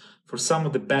tools for some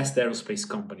of the best aerospace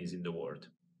companies in the world.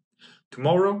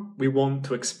 Tomorrow, we want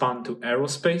to expand to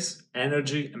aerospace,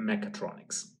 energy, and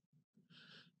mechatronics.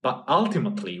 But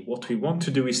ultimately, what we want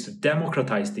to do is to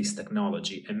democratize this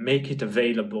technology and make it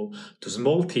available to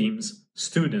small teams,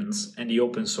 students, and the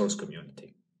open source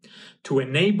community, to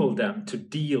enable them to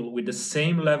deal with the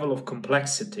same level of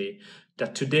complexity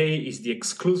that today is the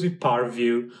exclusive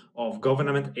purview of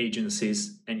government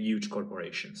agencies and huge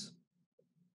corporations.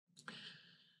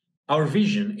 Our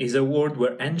vision is a world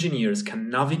where engineers can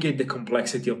navigate the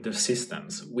complexity of their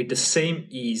systems with the same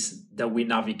ease that we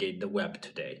navigate the web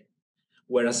today,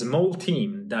 where a small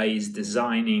team that is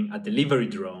designing a delivery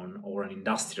drone or an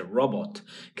industrial robot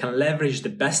can leverage the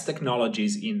best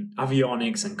technologies in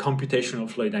avionics and computational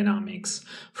fluid dynamics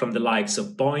from the likes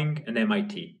of Boeing and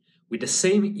MIT, with the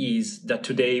same ease that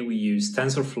today we use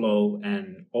TensorFlow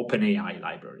and OpenAI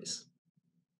libraries.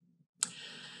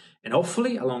 And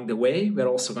hopefully, along the way, we're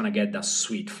also going to get that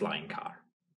sweet flying car.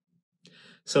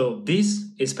 So this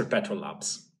is Perpetual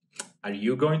Labs. Are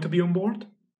you going to be on board?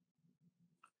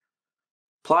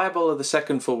 Pliable are the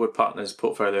second Forward Partners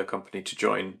portfolio company to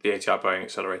join the ATI Boeing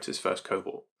Accelerator's first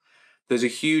cohort. There's a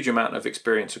huge amount of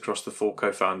experience across the 4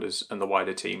 co-founders and the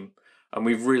wider team, and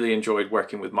we've really enjoyed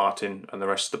working with Martin and the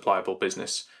rest of the Pliable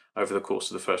business over the course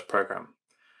of the first program.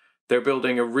 They're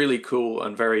building a really cool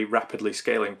and very rapidly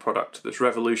scaling product that's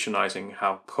revolutionizing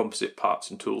how composite parts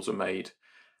and tools are made,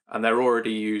 and they're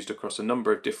already used across a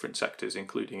number of different sectors,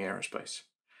 including aerospace.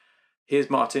 Here's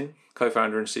Martin,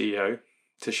 co-founder and CEO,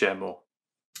 to share more.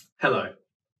 Hello,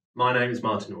 my name is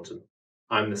Martin Norton.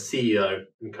 I'm the CEO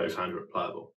and co-founder at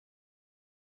Pliable.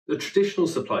 The traditional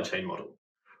supply chain model,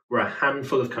 where a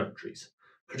handful of countries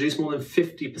produce more than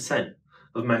 50%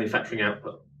 of manufacturing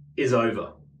output, is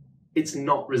over. It's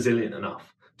not resilient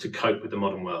enough to cope with the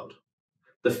modern world.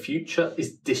 The future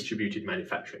is distributed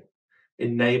manufacturing,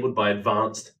 enabled by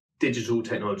advanced digital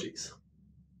technologies.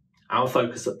 Our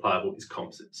focus at Pliable is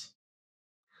composites.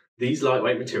 These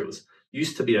lightweight materials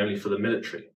used to be only for the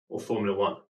military or Formula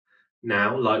One.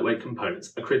 Now, lightweight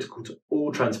components are critical to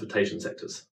all transportation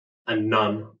sectors, and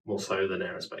none more so than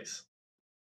aerospace.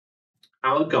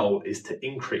 Our goal is to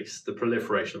increase the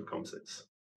proliferation of composites.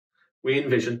 We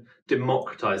envision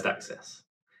democratized access,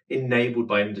 enabled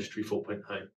by Industry 4.0,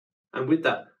 and with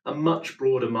that, a much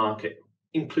broader market,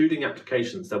 including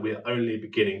applications that we are only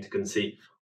beginning to conceive.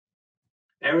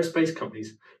 Aerospace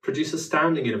companies produce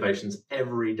astounding innovations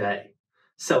every day: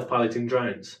 self-piloting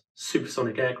drones,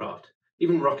 supersonic aircraft,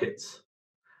 even rockets.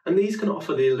 And these can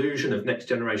offer the illusion of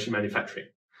next-generation manufacturing,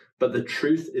 but the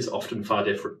truth is often far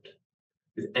different,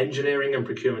 with engineering and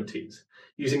procurement teams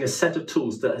using a set of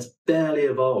tools that has barely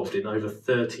evolved in over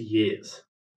 30 years.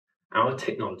 Our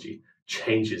technology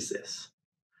changes this.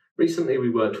 Recently, we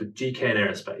worked with GK and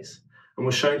Aerospace and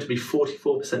were shown to be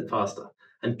 44% faster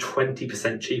and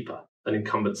 20% cheaper than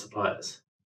incumbent suppliers.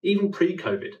 Even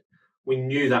pre-COVID, we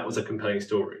knew that was a compelling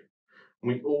story.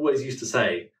 And we always used to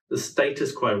say the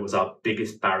status quo was our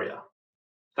biggest barrier.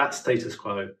 That status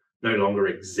quo no longer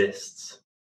exists.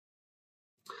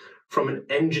 From an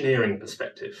engineering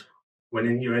perspective,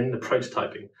 when you're in the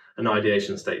prototyping and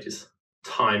ideation stages,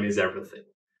 time is everything.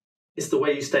 It's the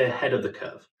way you stay ahead of the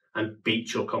curve and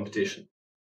beat your competition.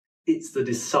 It's the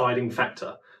deciding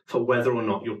factor for whether or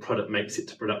not your product makes it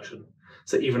to production,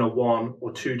 so even a 1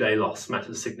 or 2 day loss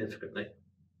matters significantly.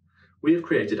 We have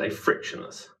created a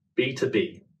frictionless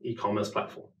B2B e-commerce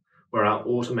platform where our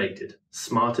automated,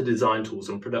 smarter design tools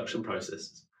and production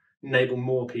processes enable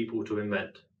more people to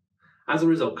invent. As a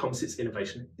result, composites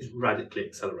innovation is radically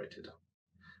accelerated.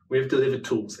 We have delivered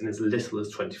tools in as little as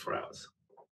 24 hours.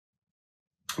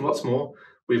 And what's more,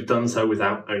 we've done so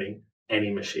without owning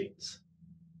any machines.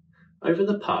 Over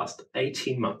the past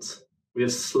 18 months, we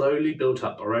have slowly built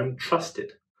up our own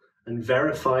trusted and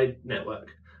verified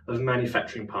network of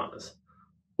manufacturing partners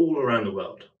all around the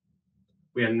world.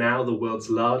 We are now the world's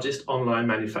largest online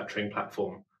manufacturing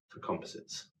platform for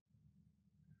composites.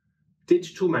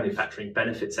 Digital manufacturing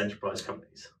benefits enterprise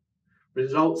companies.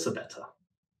 Results are better,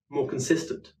 more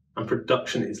consistent, and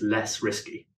production is less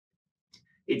risky.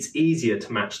 It's easier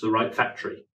to match the right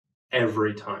factory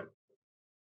every time.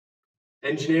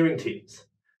 Engineering teams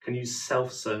can use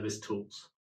self-service tools,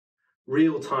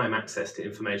 real-time access to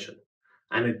information,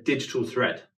 and a digital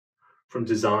thread from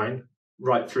design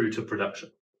right through to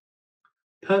production.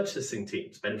 Purchasing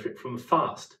teams benefit from a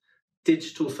fast,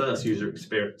 digital-first user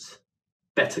experience,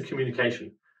 better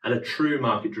communication, and a true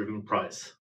market-driven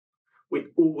price. We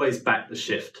always back the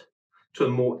shift to a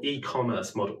more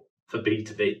e-commerce model for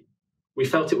B2B. We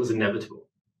felt it was inevitable.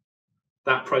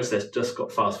 That process just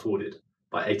got fast-forwarded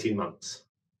by 18 months.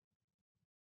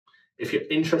 If you're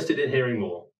interested in hearing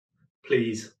more,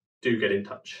 please do get in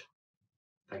touch.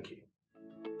 Thank you.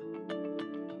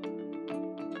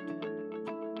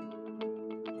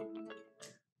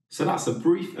 So that's a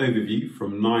brief overview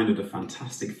from 9 of the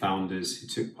fantastic founders who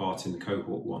took part in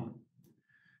Cohort 1.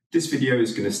 This video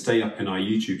is going to stay up in our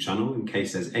YouTube channel in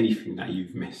case there's anything that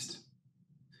you've missed.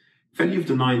 If any of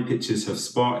the 9 pictures have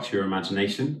sparked your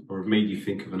imagination or have made you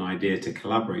think of an idea to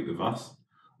collaborate with us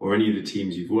or any of the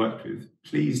teams you've worked with,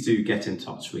 please do get in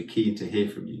touch. We're keen to hear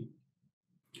from you.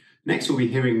 Next, we'll be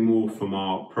hearing more from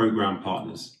our program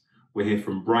partners. We'll hear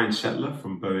from Brian Shetler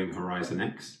from Boeing Horizon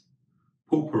X,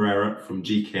 Paul Pereira from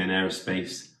GK and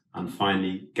Aerospace, and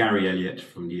finally, Gary Elliott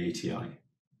from the ATI.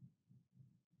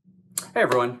 Hey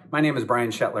everyone, my name is Brian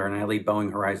Shetler and I lead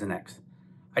Boeing Horizon X.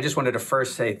 I just wanted to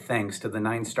first say thanks to the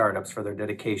 9 startups for their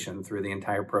dedication through the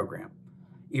entire program.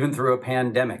 Even through a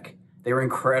pandemic, they were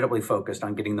incredibly focused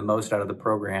on getting the most out of the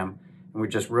program, and we're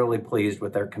just really pleased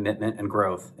with their commitment and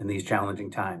growth in these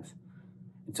challenging times.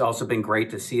 It's also been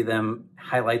great to see them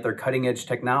highlight their cutting-edge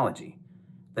technology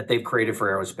that they've created for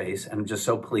aerospace, and I'm just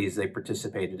so pleased they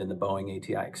participated in the Boeing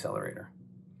ATI Accelerator.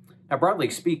 Now, broadly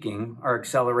speaking, our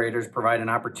accelerators provide an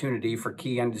opportunity for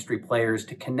key industry players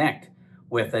to connect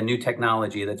with a new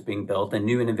technology that's being built and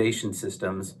new innovation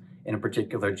systems in a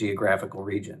particular geographical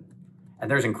region.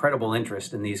 And there's incredible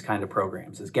interest in these kind of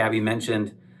programs. As Gabby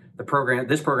mentioned,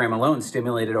 This program alone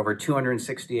stimulated over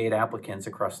 268 applicants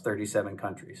across 37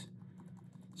 countries.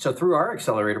 So through our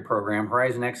accelerator program,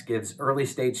 Horizon X gives early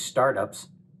stage startups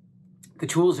the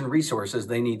tools and resources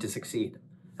they need to succeed.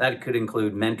 That could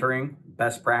include mentoring,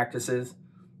 best practices,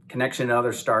 connection to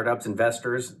other startups,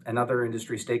 investors, and other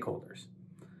industry stakeholders.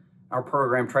 Our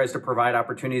program tries to provide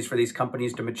opportunities for these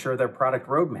companies to mature their product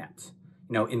roadmaps,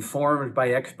 informed by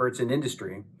experts in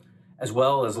industry, as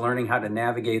well as learning how to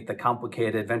navigate the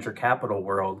complicated venture capital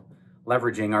world,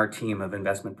 leveraging our team of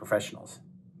investment professionals.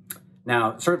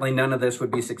 Now, certainly none of this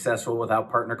would be successful without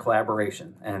partner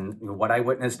collaboration. And what I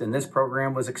witnessed in this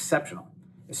program was exceptional,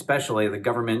 especially the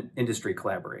government industry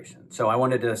collaboration. So I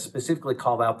wanted to specifically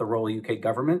call out the role UK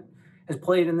government has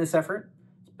played in this effort,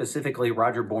 specifically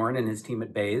Roger Bourne and his team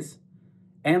at Bayes,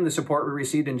 and the support we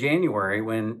received in January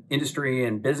when Industry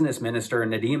and Business Minister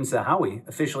Nadeem Zahawi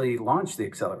officially launched the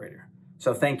accelerator.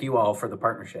 So thank you all for the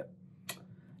partnership.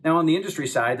 Now on the industry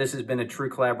side, this has been a true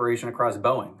collaboration across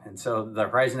Boeing. And so the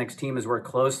Horizon X team has worked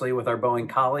closely with our Boeing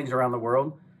colleagues around the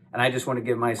world. And I just want to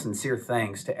give my sincere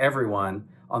thanks to everyone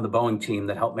on the Boeing team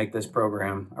that helped make this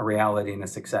program a reality and a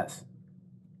success.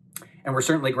 And we're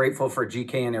certainly grateful for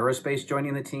GK and Aerospace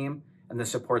joining the team and the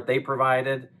support they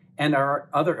provided, and our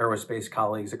other aerospace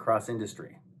colleagues across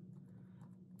industry.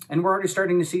 And we're already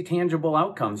starting to see tangible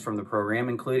outcomes from the program,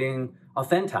 including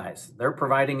Authentize. They're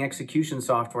providing execution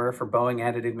software for Boeing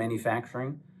additive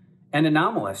manufacturing, and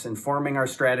Anomalous, informing our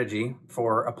strategy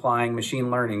for applying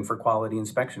machine learning for quality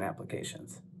inspection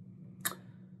applications.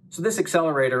 So this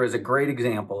accelerator is a great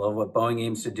example of what Boeing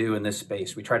aims to do in this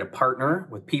space. We try to partner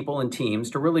with people and teams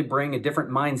to really bring a different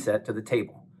mindset to the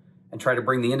table and try to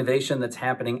bring the innovation that's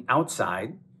happening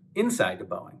inside to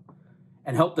Boeing,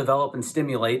 and help develop and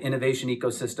stimulate innovation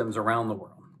ecosystems around the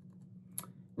world.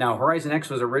 Now, Horizon X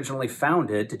was originally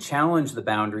founded to challenge the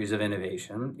boundaries of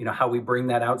innovation, how we bring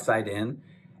that outside in,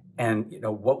 and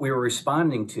what we were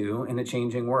responding to in a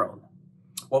changing world.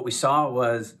 What we saw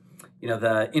was,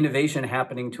 the innovation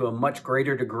happening to a much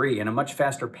greater degree and a much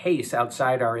faster pace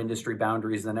outside our industry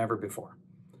boundaries than ever before.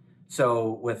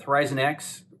 So with Horizon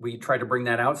X, we try to bring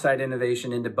that outside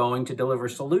innovation into Boeing to deliver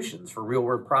solutions for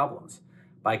real-world problems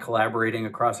by collaborating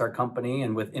across our company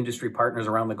and with industry partners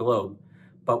around the globe,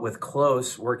 but with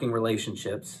close working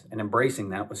relationships and embracing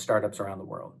that with startups around the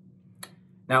world.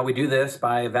 Now, we do this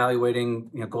by evaluating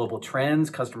global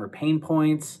trends, customer pain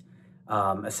points,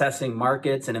 assessing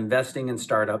markets, and investing in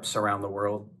startups around the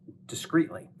world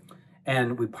discreetly.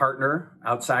 And we partner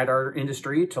outside our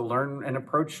industry to learn and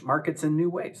approach markets in new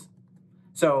ways.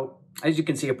 So as you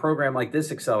can see, a program like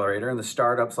this accelerator and the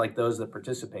startups like those that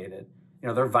participated,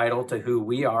 they're vital to who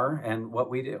we are and what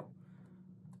we do.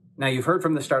 Now, you've heard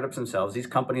from the startups themselves. These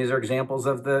companies are examples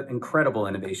of the incredible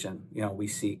innovation, we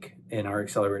seek in our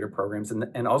accelerator programs,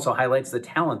 and also highlights the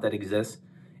talent that exists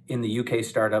in the UK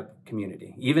startup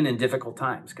community, even in difficult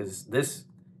times, because this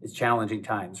is challenging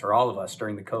times for all of us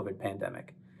during the COVID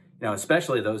pandemic,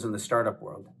 especially those in the startup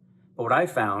world. But what I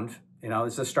found,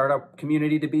 is the startup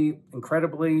community to be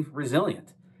incredibly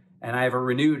resilient. And I have a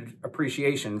renewed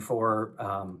appreciation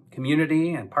for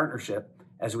community and partnership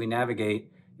as we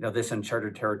navigate, this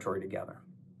uncharted territory together.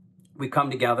 We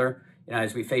come together,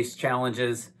 as we face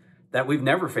challenges that we've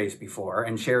never faced before,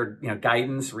 and shared,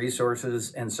 guidance,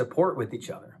 resources, and support with each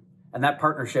other. And that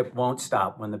partnership won't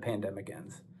stop when the pandemic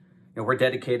ends. We're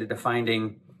dedicated to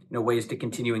finding, ways to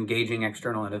continue engaging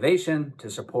external innovation, to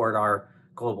support our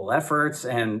global efforts,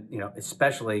 and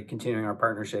especially continuing our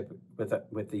partnership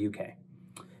with the UK.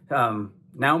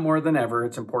 Now more than ever,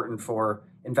 it's important for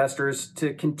investors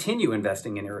to continue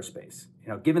investing in aerospace.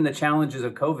 Given the challenges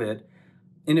of COVID,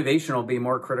 innovation will be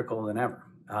more critical than ever.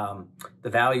 The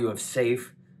value of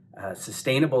safe,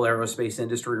 sustainable aerospace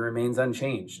industry remains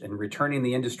unchanged, and returning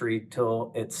the industry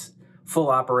to its full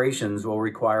operations will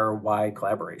require wide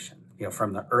collaboration.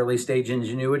 From the early stage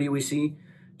ingenuity we see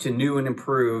to new and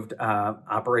improved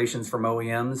operations from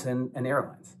OEMs and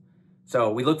airlines.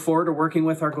 So we look forward to working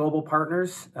with our global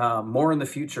partners more in the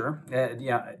future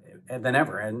than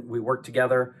ever, and we work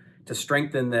together to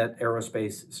strengthen that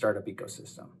aerospace startup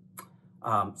ecosystem.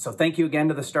 So thank you again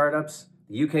to the startups,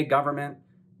 the UK government,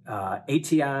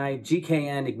 ATI,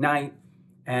 GKN, Ignite,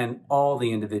 and all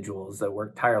the individuals that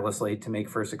work tirelessly to make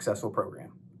for a successful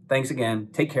program. Thanks again,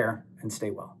 take care, and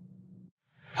stay well.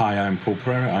 Hi, I'm Paul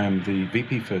Pereira. I am the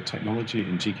VP for Technology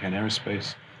in GKN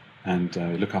Aerospace, and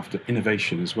look after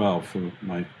innovation as well for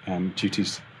my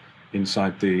duties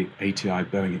inside the ATI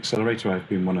Boeing Accelerator. I've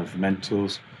been one of the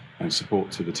mentors and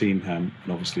support to the team, and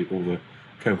obviously all the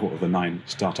cohort of the 9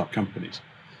 startup companies.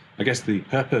 I guess the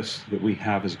purpose that we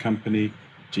have as a company,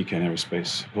 GKN Aerospace,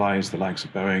 supplies the likes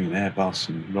of Boeing and Airbus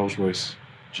and Rolls-Royce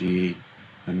GE,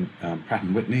 and Pratt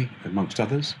 & Whitney, amongst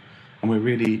others. And we're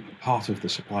really part of the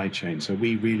supply chain. So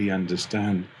we really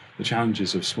understand the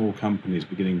challenges of small companies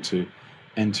beginning to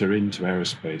enter into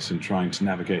aerospace and trying to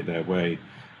navigate their way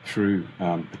through,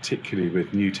 particularly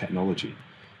with new technology.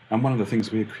 And one of the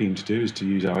things we're keen to do is to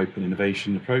use our open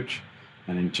innovation approach.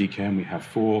 And in GKN, we have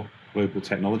 4 global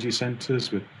technology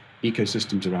centers with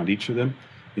ecosystems around each of them.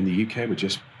 In the UK, we're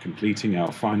just completing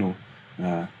our final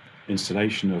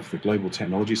installation of the Global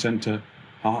Technology Center,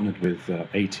 partnered with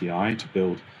ATI to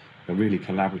build a really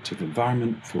collaborative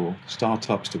environment for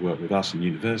startups to work with us and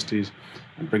universities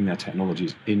and bring their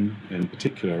technologies in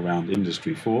particular around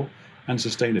Industry 4 and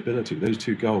sustainability. Those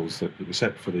 2 goals that were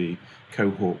set for the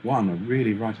cohort 1 are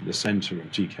really right at the center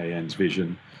of GKN's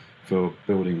vision for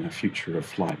building a future of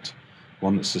flight.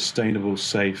 One that's sustainable,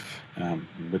 safe,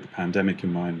 with the pandemic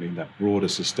in mind, being that broader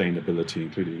sustainability,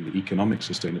 including the economic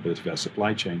sustainability of our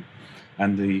supply chain.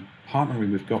 And the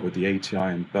partnering we've got with the ATI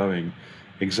and Boeing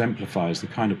exemplifies the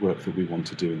kind of work that we want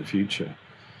to do in the future.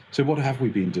 So what have we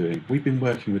been doing? We've been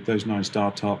working with those 9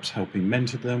 startups, helping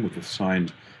mentor them. We've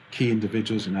assigned key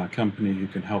individuals in our company who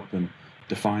can help them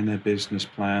define their business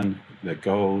plan, their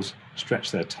goals,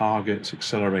 stretch their targets,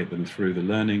 accelerate them through the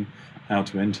learning, how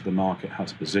to enter the market, how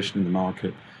to position in the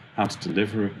market, how to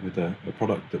deliver with a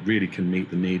product that really can meet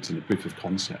the needs in a proof of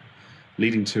concept,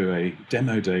 leading to a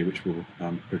demo day which will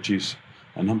produce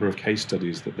a number of case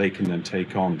studies that they can then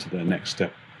take on to their next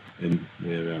step in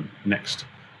their next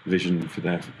vision for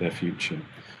their future.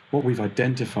 What we've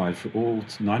identified for all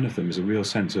 9 of them is a real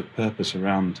sense of purpose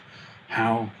around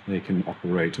how they can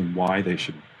operate and why they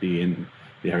should be in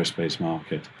the aerospace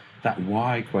market. That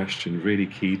why question really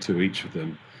key to each of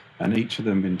them, and each of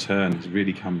them in turn has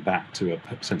really come back to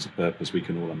a sense of purpose we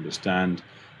can all understand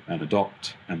and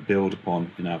adopt and build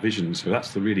upon in our vision. So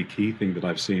that's the really key thing that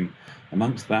I've seen.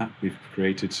 Amongst that, we've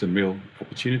created some real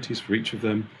opportunities for each of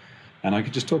them. And I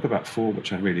could just talk about 4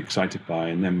 which I'm really excited by,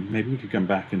 and then maybe we could come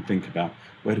back and think about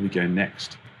where do we go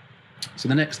next. So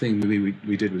the next thing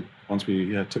we did once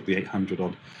we took the 800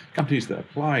 odd companies that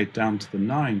applied down to the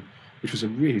 9, which was a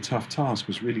really tough task,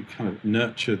 was really kind of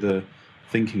nurture the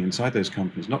thinking inside those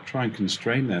companies, not try and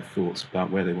constrain their thoughts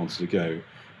about where they wanted to go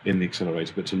in the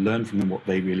accelerator, but to learn from them what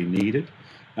they really needed.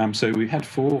 So we had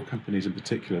 4 companies in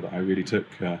particular that I really took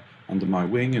under my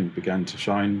wing and began to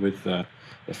shine with the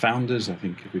founders. I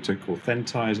think if we took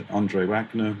Authentize, Andre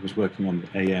Wagner was working on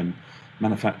the AM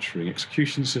manufacturing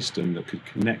execution system that could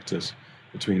connect us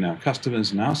between our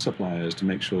customers and our suppliers to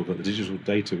make sure that the digital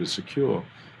data was secure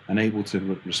and able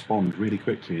to respond really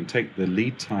quickly and take the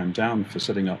lead time down for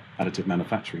setting up additive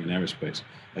manufacturing in aerospace,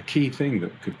 a key thing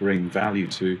that could bring value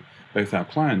to both our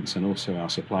clients and also our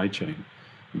supply chain.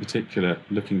 In particular,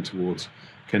 looking towards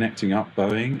connecting up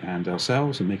Boeing and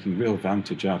ourselves and making real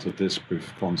advantage out of this proof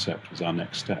of concept as our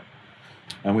next step.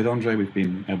 And with Andre, we've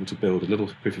been able to build a little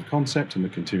proof of concept, and we're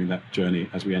continuing that journey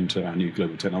as we enter our new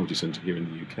Global Technology Center here in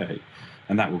the UK.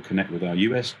 And that will connect with our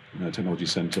US Technology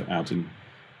Center out in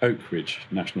Oak Ridge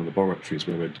National Laboratories,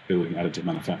 where we're building additive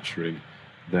manufacturing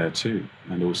there too,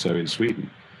 and also in Sweden.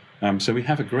 So we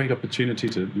have a great opportunity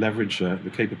to leverage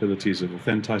the capabilities of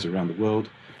Authentize around the world,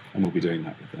 and we'll be doing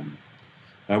that with them.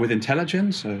 With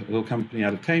Intelligence, a little company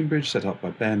out of Cambridge, set up by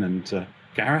Ben and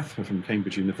Gareth from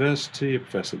Cambridge University, a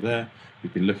professor there.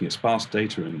 We've been looking at sparse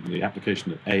data and the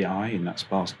application of AI in that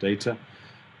sparse data,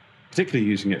 particularly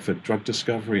using it for drug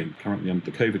discovery, and currently under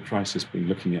the COVID crisis, been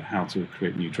looking at how to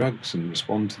create new drugs and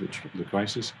respond to the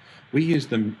crisis. We used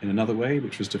them in another way,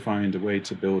 which was to find a way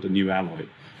to build a new alloy,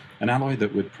 an alloy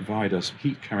that would provide us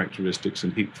heat characteristics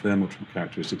and heat thermal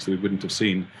characteristics that we wouldn't have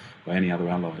seen by any other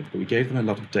alloy. But we gave them a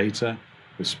lot of data,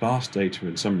 with sparse data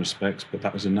in some respects, but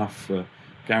that was enough for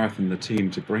Gareth and the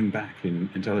team to bring back in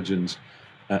Intelligence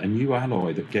a new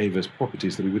alloy that gave us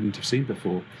properties that we wouldn't have seen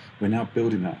before. We're now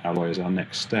building that alloy as our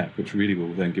next step, which really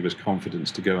will then give us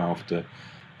confidence to go after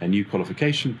a new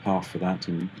qualification path for that,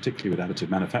 and particularly with additive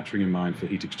manufacturing in mind for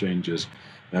heat exchangers,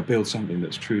 build something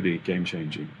that's truly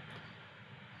game-changing.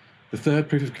 The third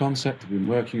proof of concept that we've been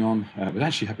working on it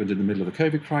actually happened in the middle of the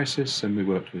COVID crisis, and we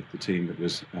worked with the team that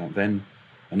was then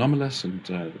Anomalous, and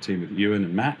the team with Ewan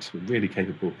and Matt, with really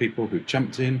capable people who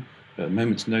jumped in at a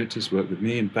moment's notice, worked with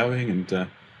me and Boeing,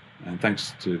 and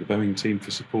thanks to the Boeing team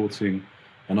for supporting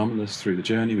Anomalous through the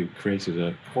journey. We created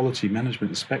a quality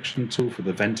management inspection tool for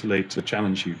the Ventilator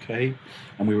Challenge UK,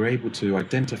 and we were able to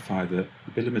identify the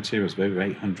bill of materials of over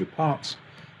 800 parts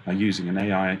using an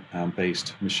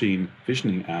AI-based machine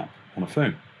visioning app on a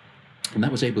phone. And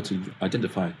that was able to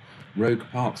identify rogue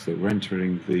parts that were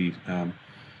entering the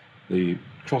the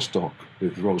cross-dock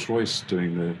with Rolls-Royce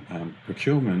doing the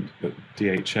procurement, but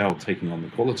DHL taking on the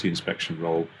quality inspection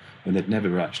role when they'd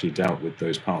never actually dealt with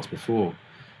those parts before.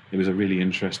 It was a really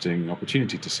interesting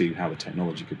opportunity to see how the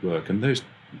technology could work. And those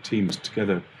teams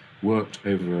together worked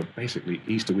over a basically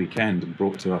Easter weekend and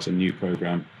brought to us a new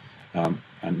program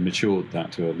and matured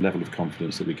that to a level of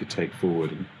confidence that we could take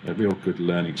forward. And a real good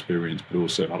learning experience, but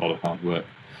also a lot of hard work.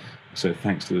 So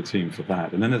thanks to the team for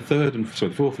that. And then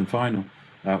the fourth and final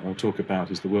I'll talk about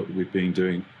is the work that we've been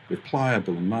doing with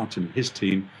Pliable and Martin and his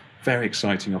team. Very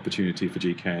exciting opportunity for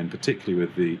GKN, particularly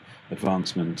with the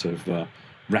advancement of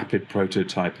rapid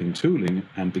prototyping tooling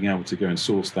and being able to go and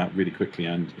source that really quickly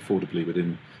and affordably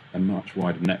within a much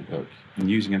wider network,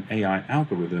 and using an AI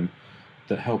algorithm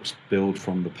that helps build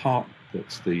from the part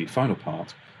that's the final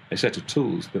part, a set of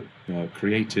tools that are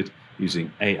created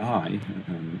using AI,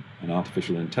 an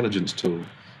artificial intelligence tool,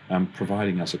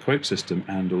 providing us a quote system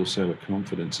and also a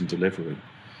confidence in delivery,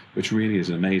 which really is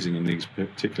amazing in these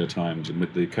particular times. And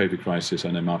with the COVID crisis,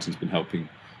 I know Martin's been helping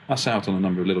us out on a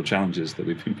number of little challenges that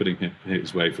we've been putting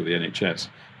his way for the NHS.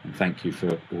 And thank you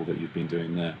for all that you've been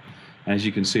doing there. And as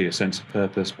you can see, a sense of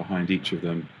purpose behind each of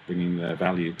them, bringing their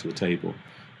value to the table,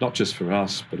 not just for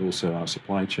us, but also our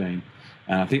supply chain.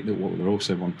 And I think that what we're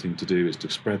also wanting to do is to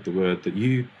spread the word that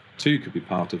you too could be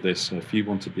part of this. If you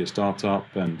want to be a startup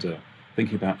and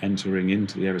thinking about entering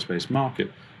into the aerospace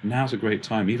market, now's a great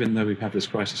time. Even though we have this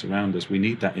crisis around us, we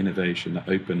need that innovation, that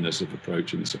openness of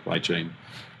approach in the supply chain.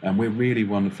 And we're really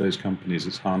one of those companies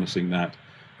that's harnessing that.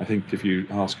 I think if you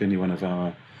ask any one of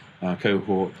our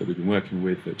cohort that we've been working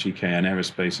with, that GKN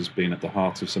Aerospace has been at the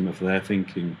heart of some of their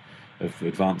thinking of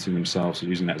advancing themselves and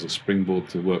using that as a springboard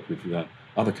to work with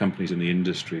other companies in the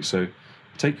industry. So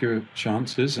take your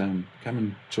chances and come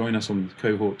and join us on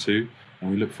cohort 2. And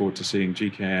we look forward to seeing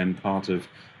GKN part of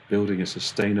building a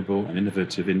sustainable and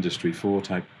innovative Industry 4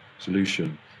 type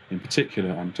solution. In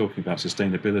particular, I'm talking about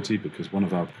sustainability because one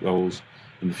of our goals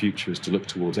in the future is to look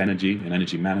towards energy and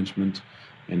energy management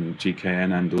in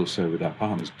GKN and also with our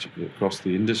partners across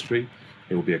the industry.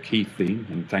 It will be a key theme,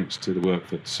 and thanks to the work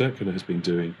that Circular has been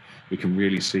doing, we can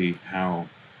really see how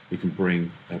we can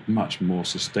bring a much more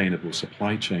sustainable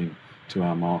supply chain to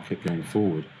our market going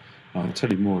forward. I'll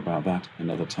tell you more about that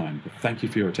another time. But thank you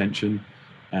for your attention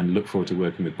and look forward to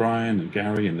working with Brian and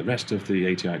Gary and the rest of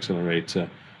the ATI Accelerator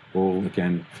all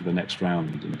again for the next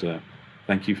round. And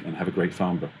thank you and have a great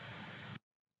Farnborough.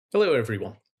 Hello,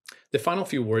 everyone. The final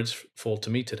few words fall to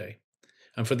me today.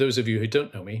 And for those of you who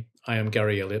don't know me, I am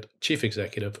Gary Elliott, Chief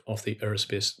Executive of the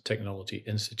Aerospace Technology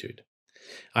Institute.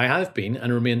 I have been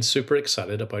and remain super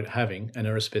excited about having an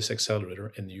aerospace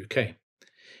accelerator in the UK.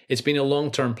 It's been a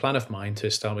long-term plan of mine to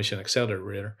establish an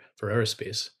accelerator for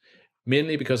aerospace,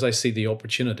 mainly because I see the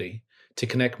opportunity to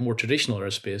connect more traditional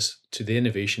aerospace to the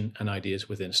innovation and ideas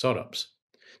within startups,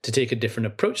 to take a different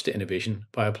approach to innovation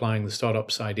by applying the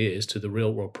startups' ideas to the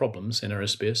real-world problems in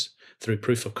aerospace through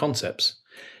proof of concepts,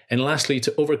 and lastly,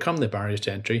 to overcome the barriers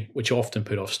to entry which often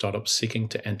put off startups seeking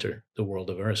to enter the world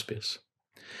of aerospace.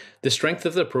 The strength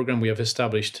of the program we have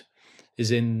established is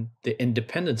in the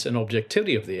independence and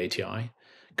objectivity of the ATI,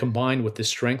 combined with the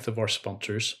strength of our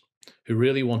sponsors who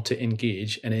really want to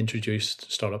engage and introduce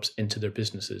startups into their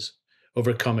businesses,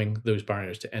 overcoming those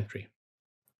barriers to entry.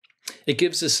 It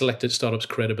gives the selected startups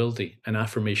credibility and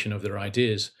affirmation of their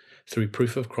ideas through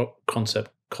proof of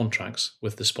concept contracts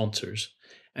with the sponsors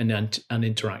and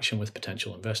interaction with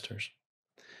potential investors.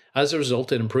 As a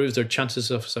result, it improves their chances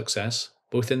of success,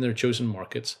 both in their chosen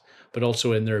markets, but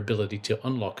also in their ability to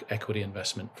unlock equity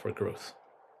investment for growth.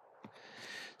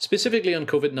 Specifically on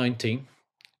COVID-19,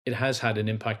 it has had an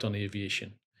impact on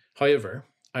aviation. However,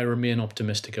 I remain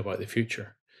optimistic about the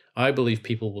future. I believe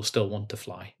people will still want to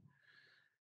fly.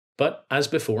 But as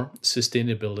before,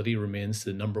 sustainability remains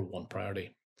the number one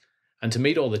priority. And to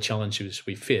meet all the challenges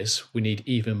we face, we need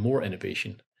even more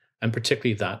innovation, and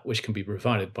particularly that which can be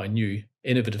provided by new,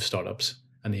 innovative startups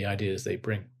and the ideas they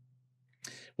bring.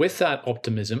 With that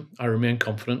optimism, I remain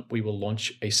confident we will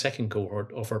launch a second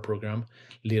cohort of our program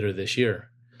later this year,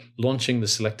 launching the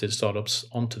selected startups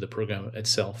onto the program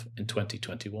itself in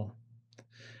 2021.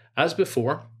 As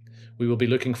before, we will be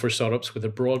looking for startups with a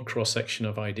broad cross-section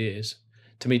of ideas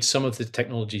to meet some of the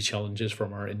technology challenges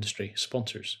from our industry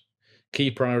sponsors. Key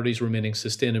priorities remaining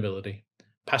sustainability,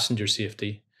 passenger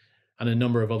safety, and a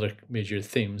number of other major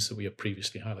themes that we have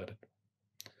previously highlighted.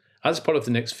 As part of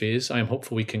the next phase, I am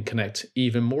hopeful we can connect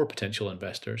even more potential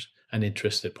investors and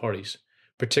interested parties,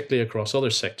 particularly across other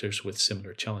sectors with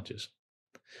similar challenges.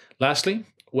 Lastly,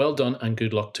 well done and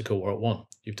good luck to Cohort 1.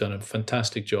 You've done a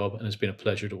fantastic job and it's been a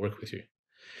pleasure to work with you.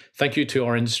 Thank you to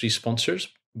our industry sponsors,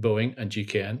 Boeing and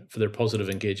GKN, for their positive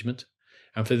engagement,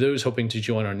 And for those hoping to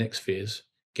join our next phase,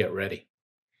 get ready.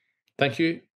 Thank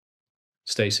you.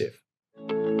 Stay safe.